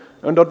nicht,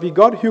 und dort wir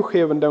Gott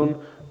hochheben tun,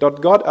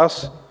 dort Gott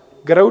ist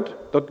groß,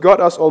 dort Gott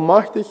ist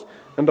allmächtig,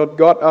 und dort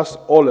Gott ist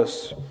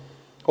alles.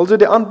 Also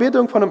die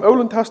Anbetung von dem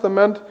Alten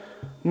Testament,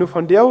 nur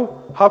von der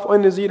hat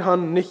eine Seite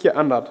nicht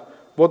geändert.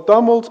 Was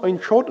damals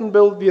ein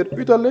Schattenbild wird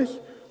äußerlich,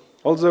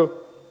 also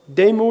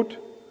Demut,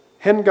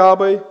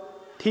 Hingabe,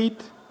 Zeit,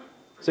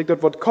 sich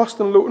dort was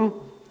kosten lassen,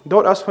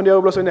 dort ist von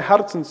der bloß eine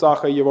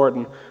Herzenssache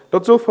geworden.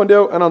 Dort soll von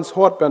der an ans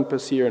Hart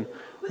passieren.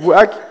 Wo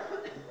ich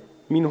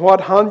mein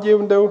Hart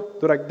handgeben darf,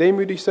 dort ich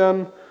demütig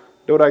sein,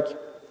 dort ich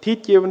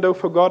Zeit geben darf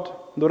für Gott,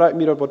 dort ich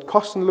mir dort was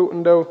kosten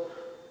lassen darf,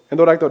 und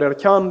dort ich dort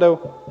erkennen darf,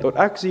 dort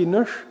ich sie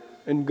nicht,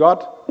 in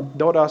Gott,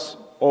 dort ist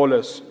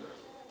alles.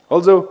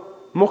 Also,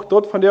 macht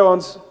dort von der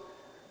uns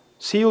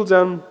Ziel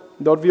sein,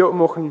 dort wir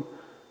machen,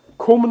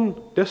 kommen,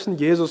 dessen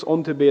Jesus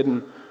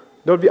unterbeten.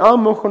 Dort wir auch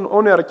machen,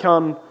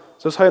 unerkannt,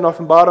 so soll in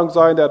Offenbarung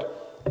sein, dass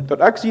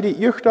dort ich sie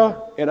die Erste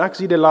und ich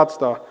sie die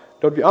Letzte.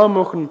 Dort wir auch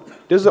machen,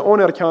 diese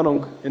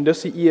Unerkennung und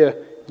diese Ehe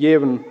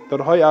geben,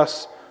 dort heu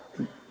ist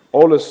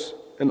alles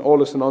in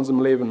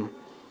unserem Leben.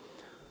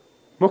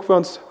 Möchten wir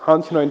uns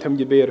Handchen in dem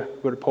Gebet,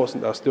 wo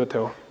passend ist, dort.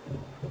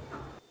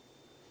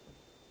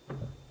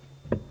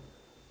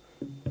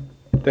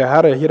 Der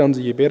Herr hier an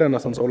sie gebeten,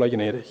 ist uns alle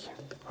gnädig.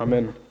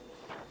 Amen.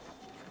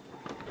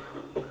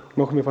 Ich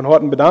möchte mich von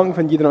Herzen bedanken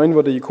für jeden einen,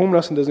 der gekommen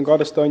ist, und diesen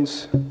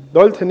Gottesdienst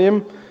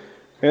teilzunehmen.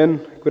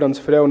 Und ich würde uns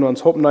freuen und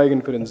uns Hoffen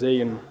neigen für den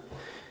Segen.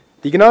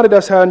 Die Gnade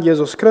des Herrn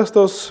Jesus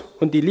Christus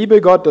und die Liebe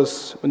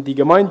Gottes und die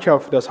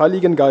Gemeinschaft des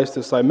Heiligen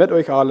Geistes sei mit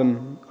euch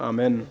allen.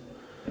 Amen.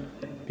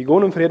 Wir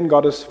gehen im Frieden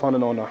Gottes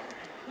voneinander.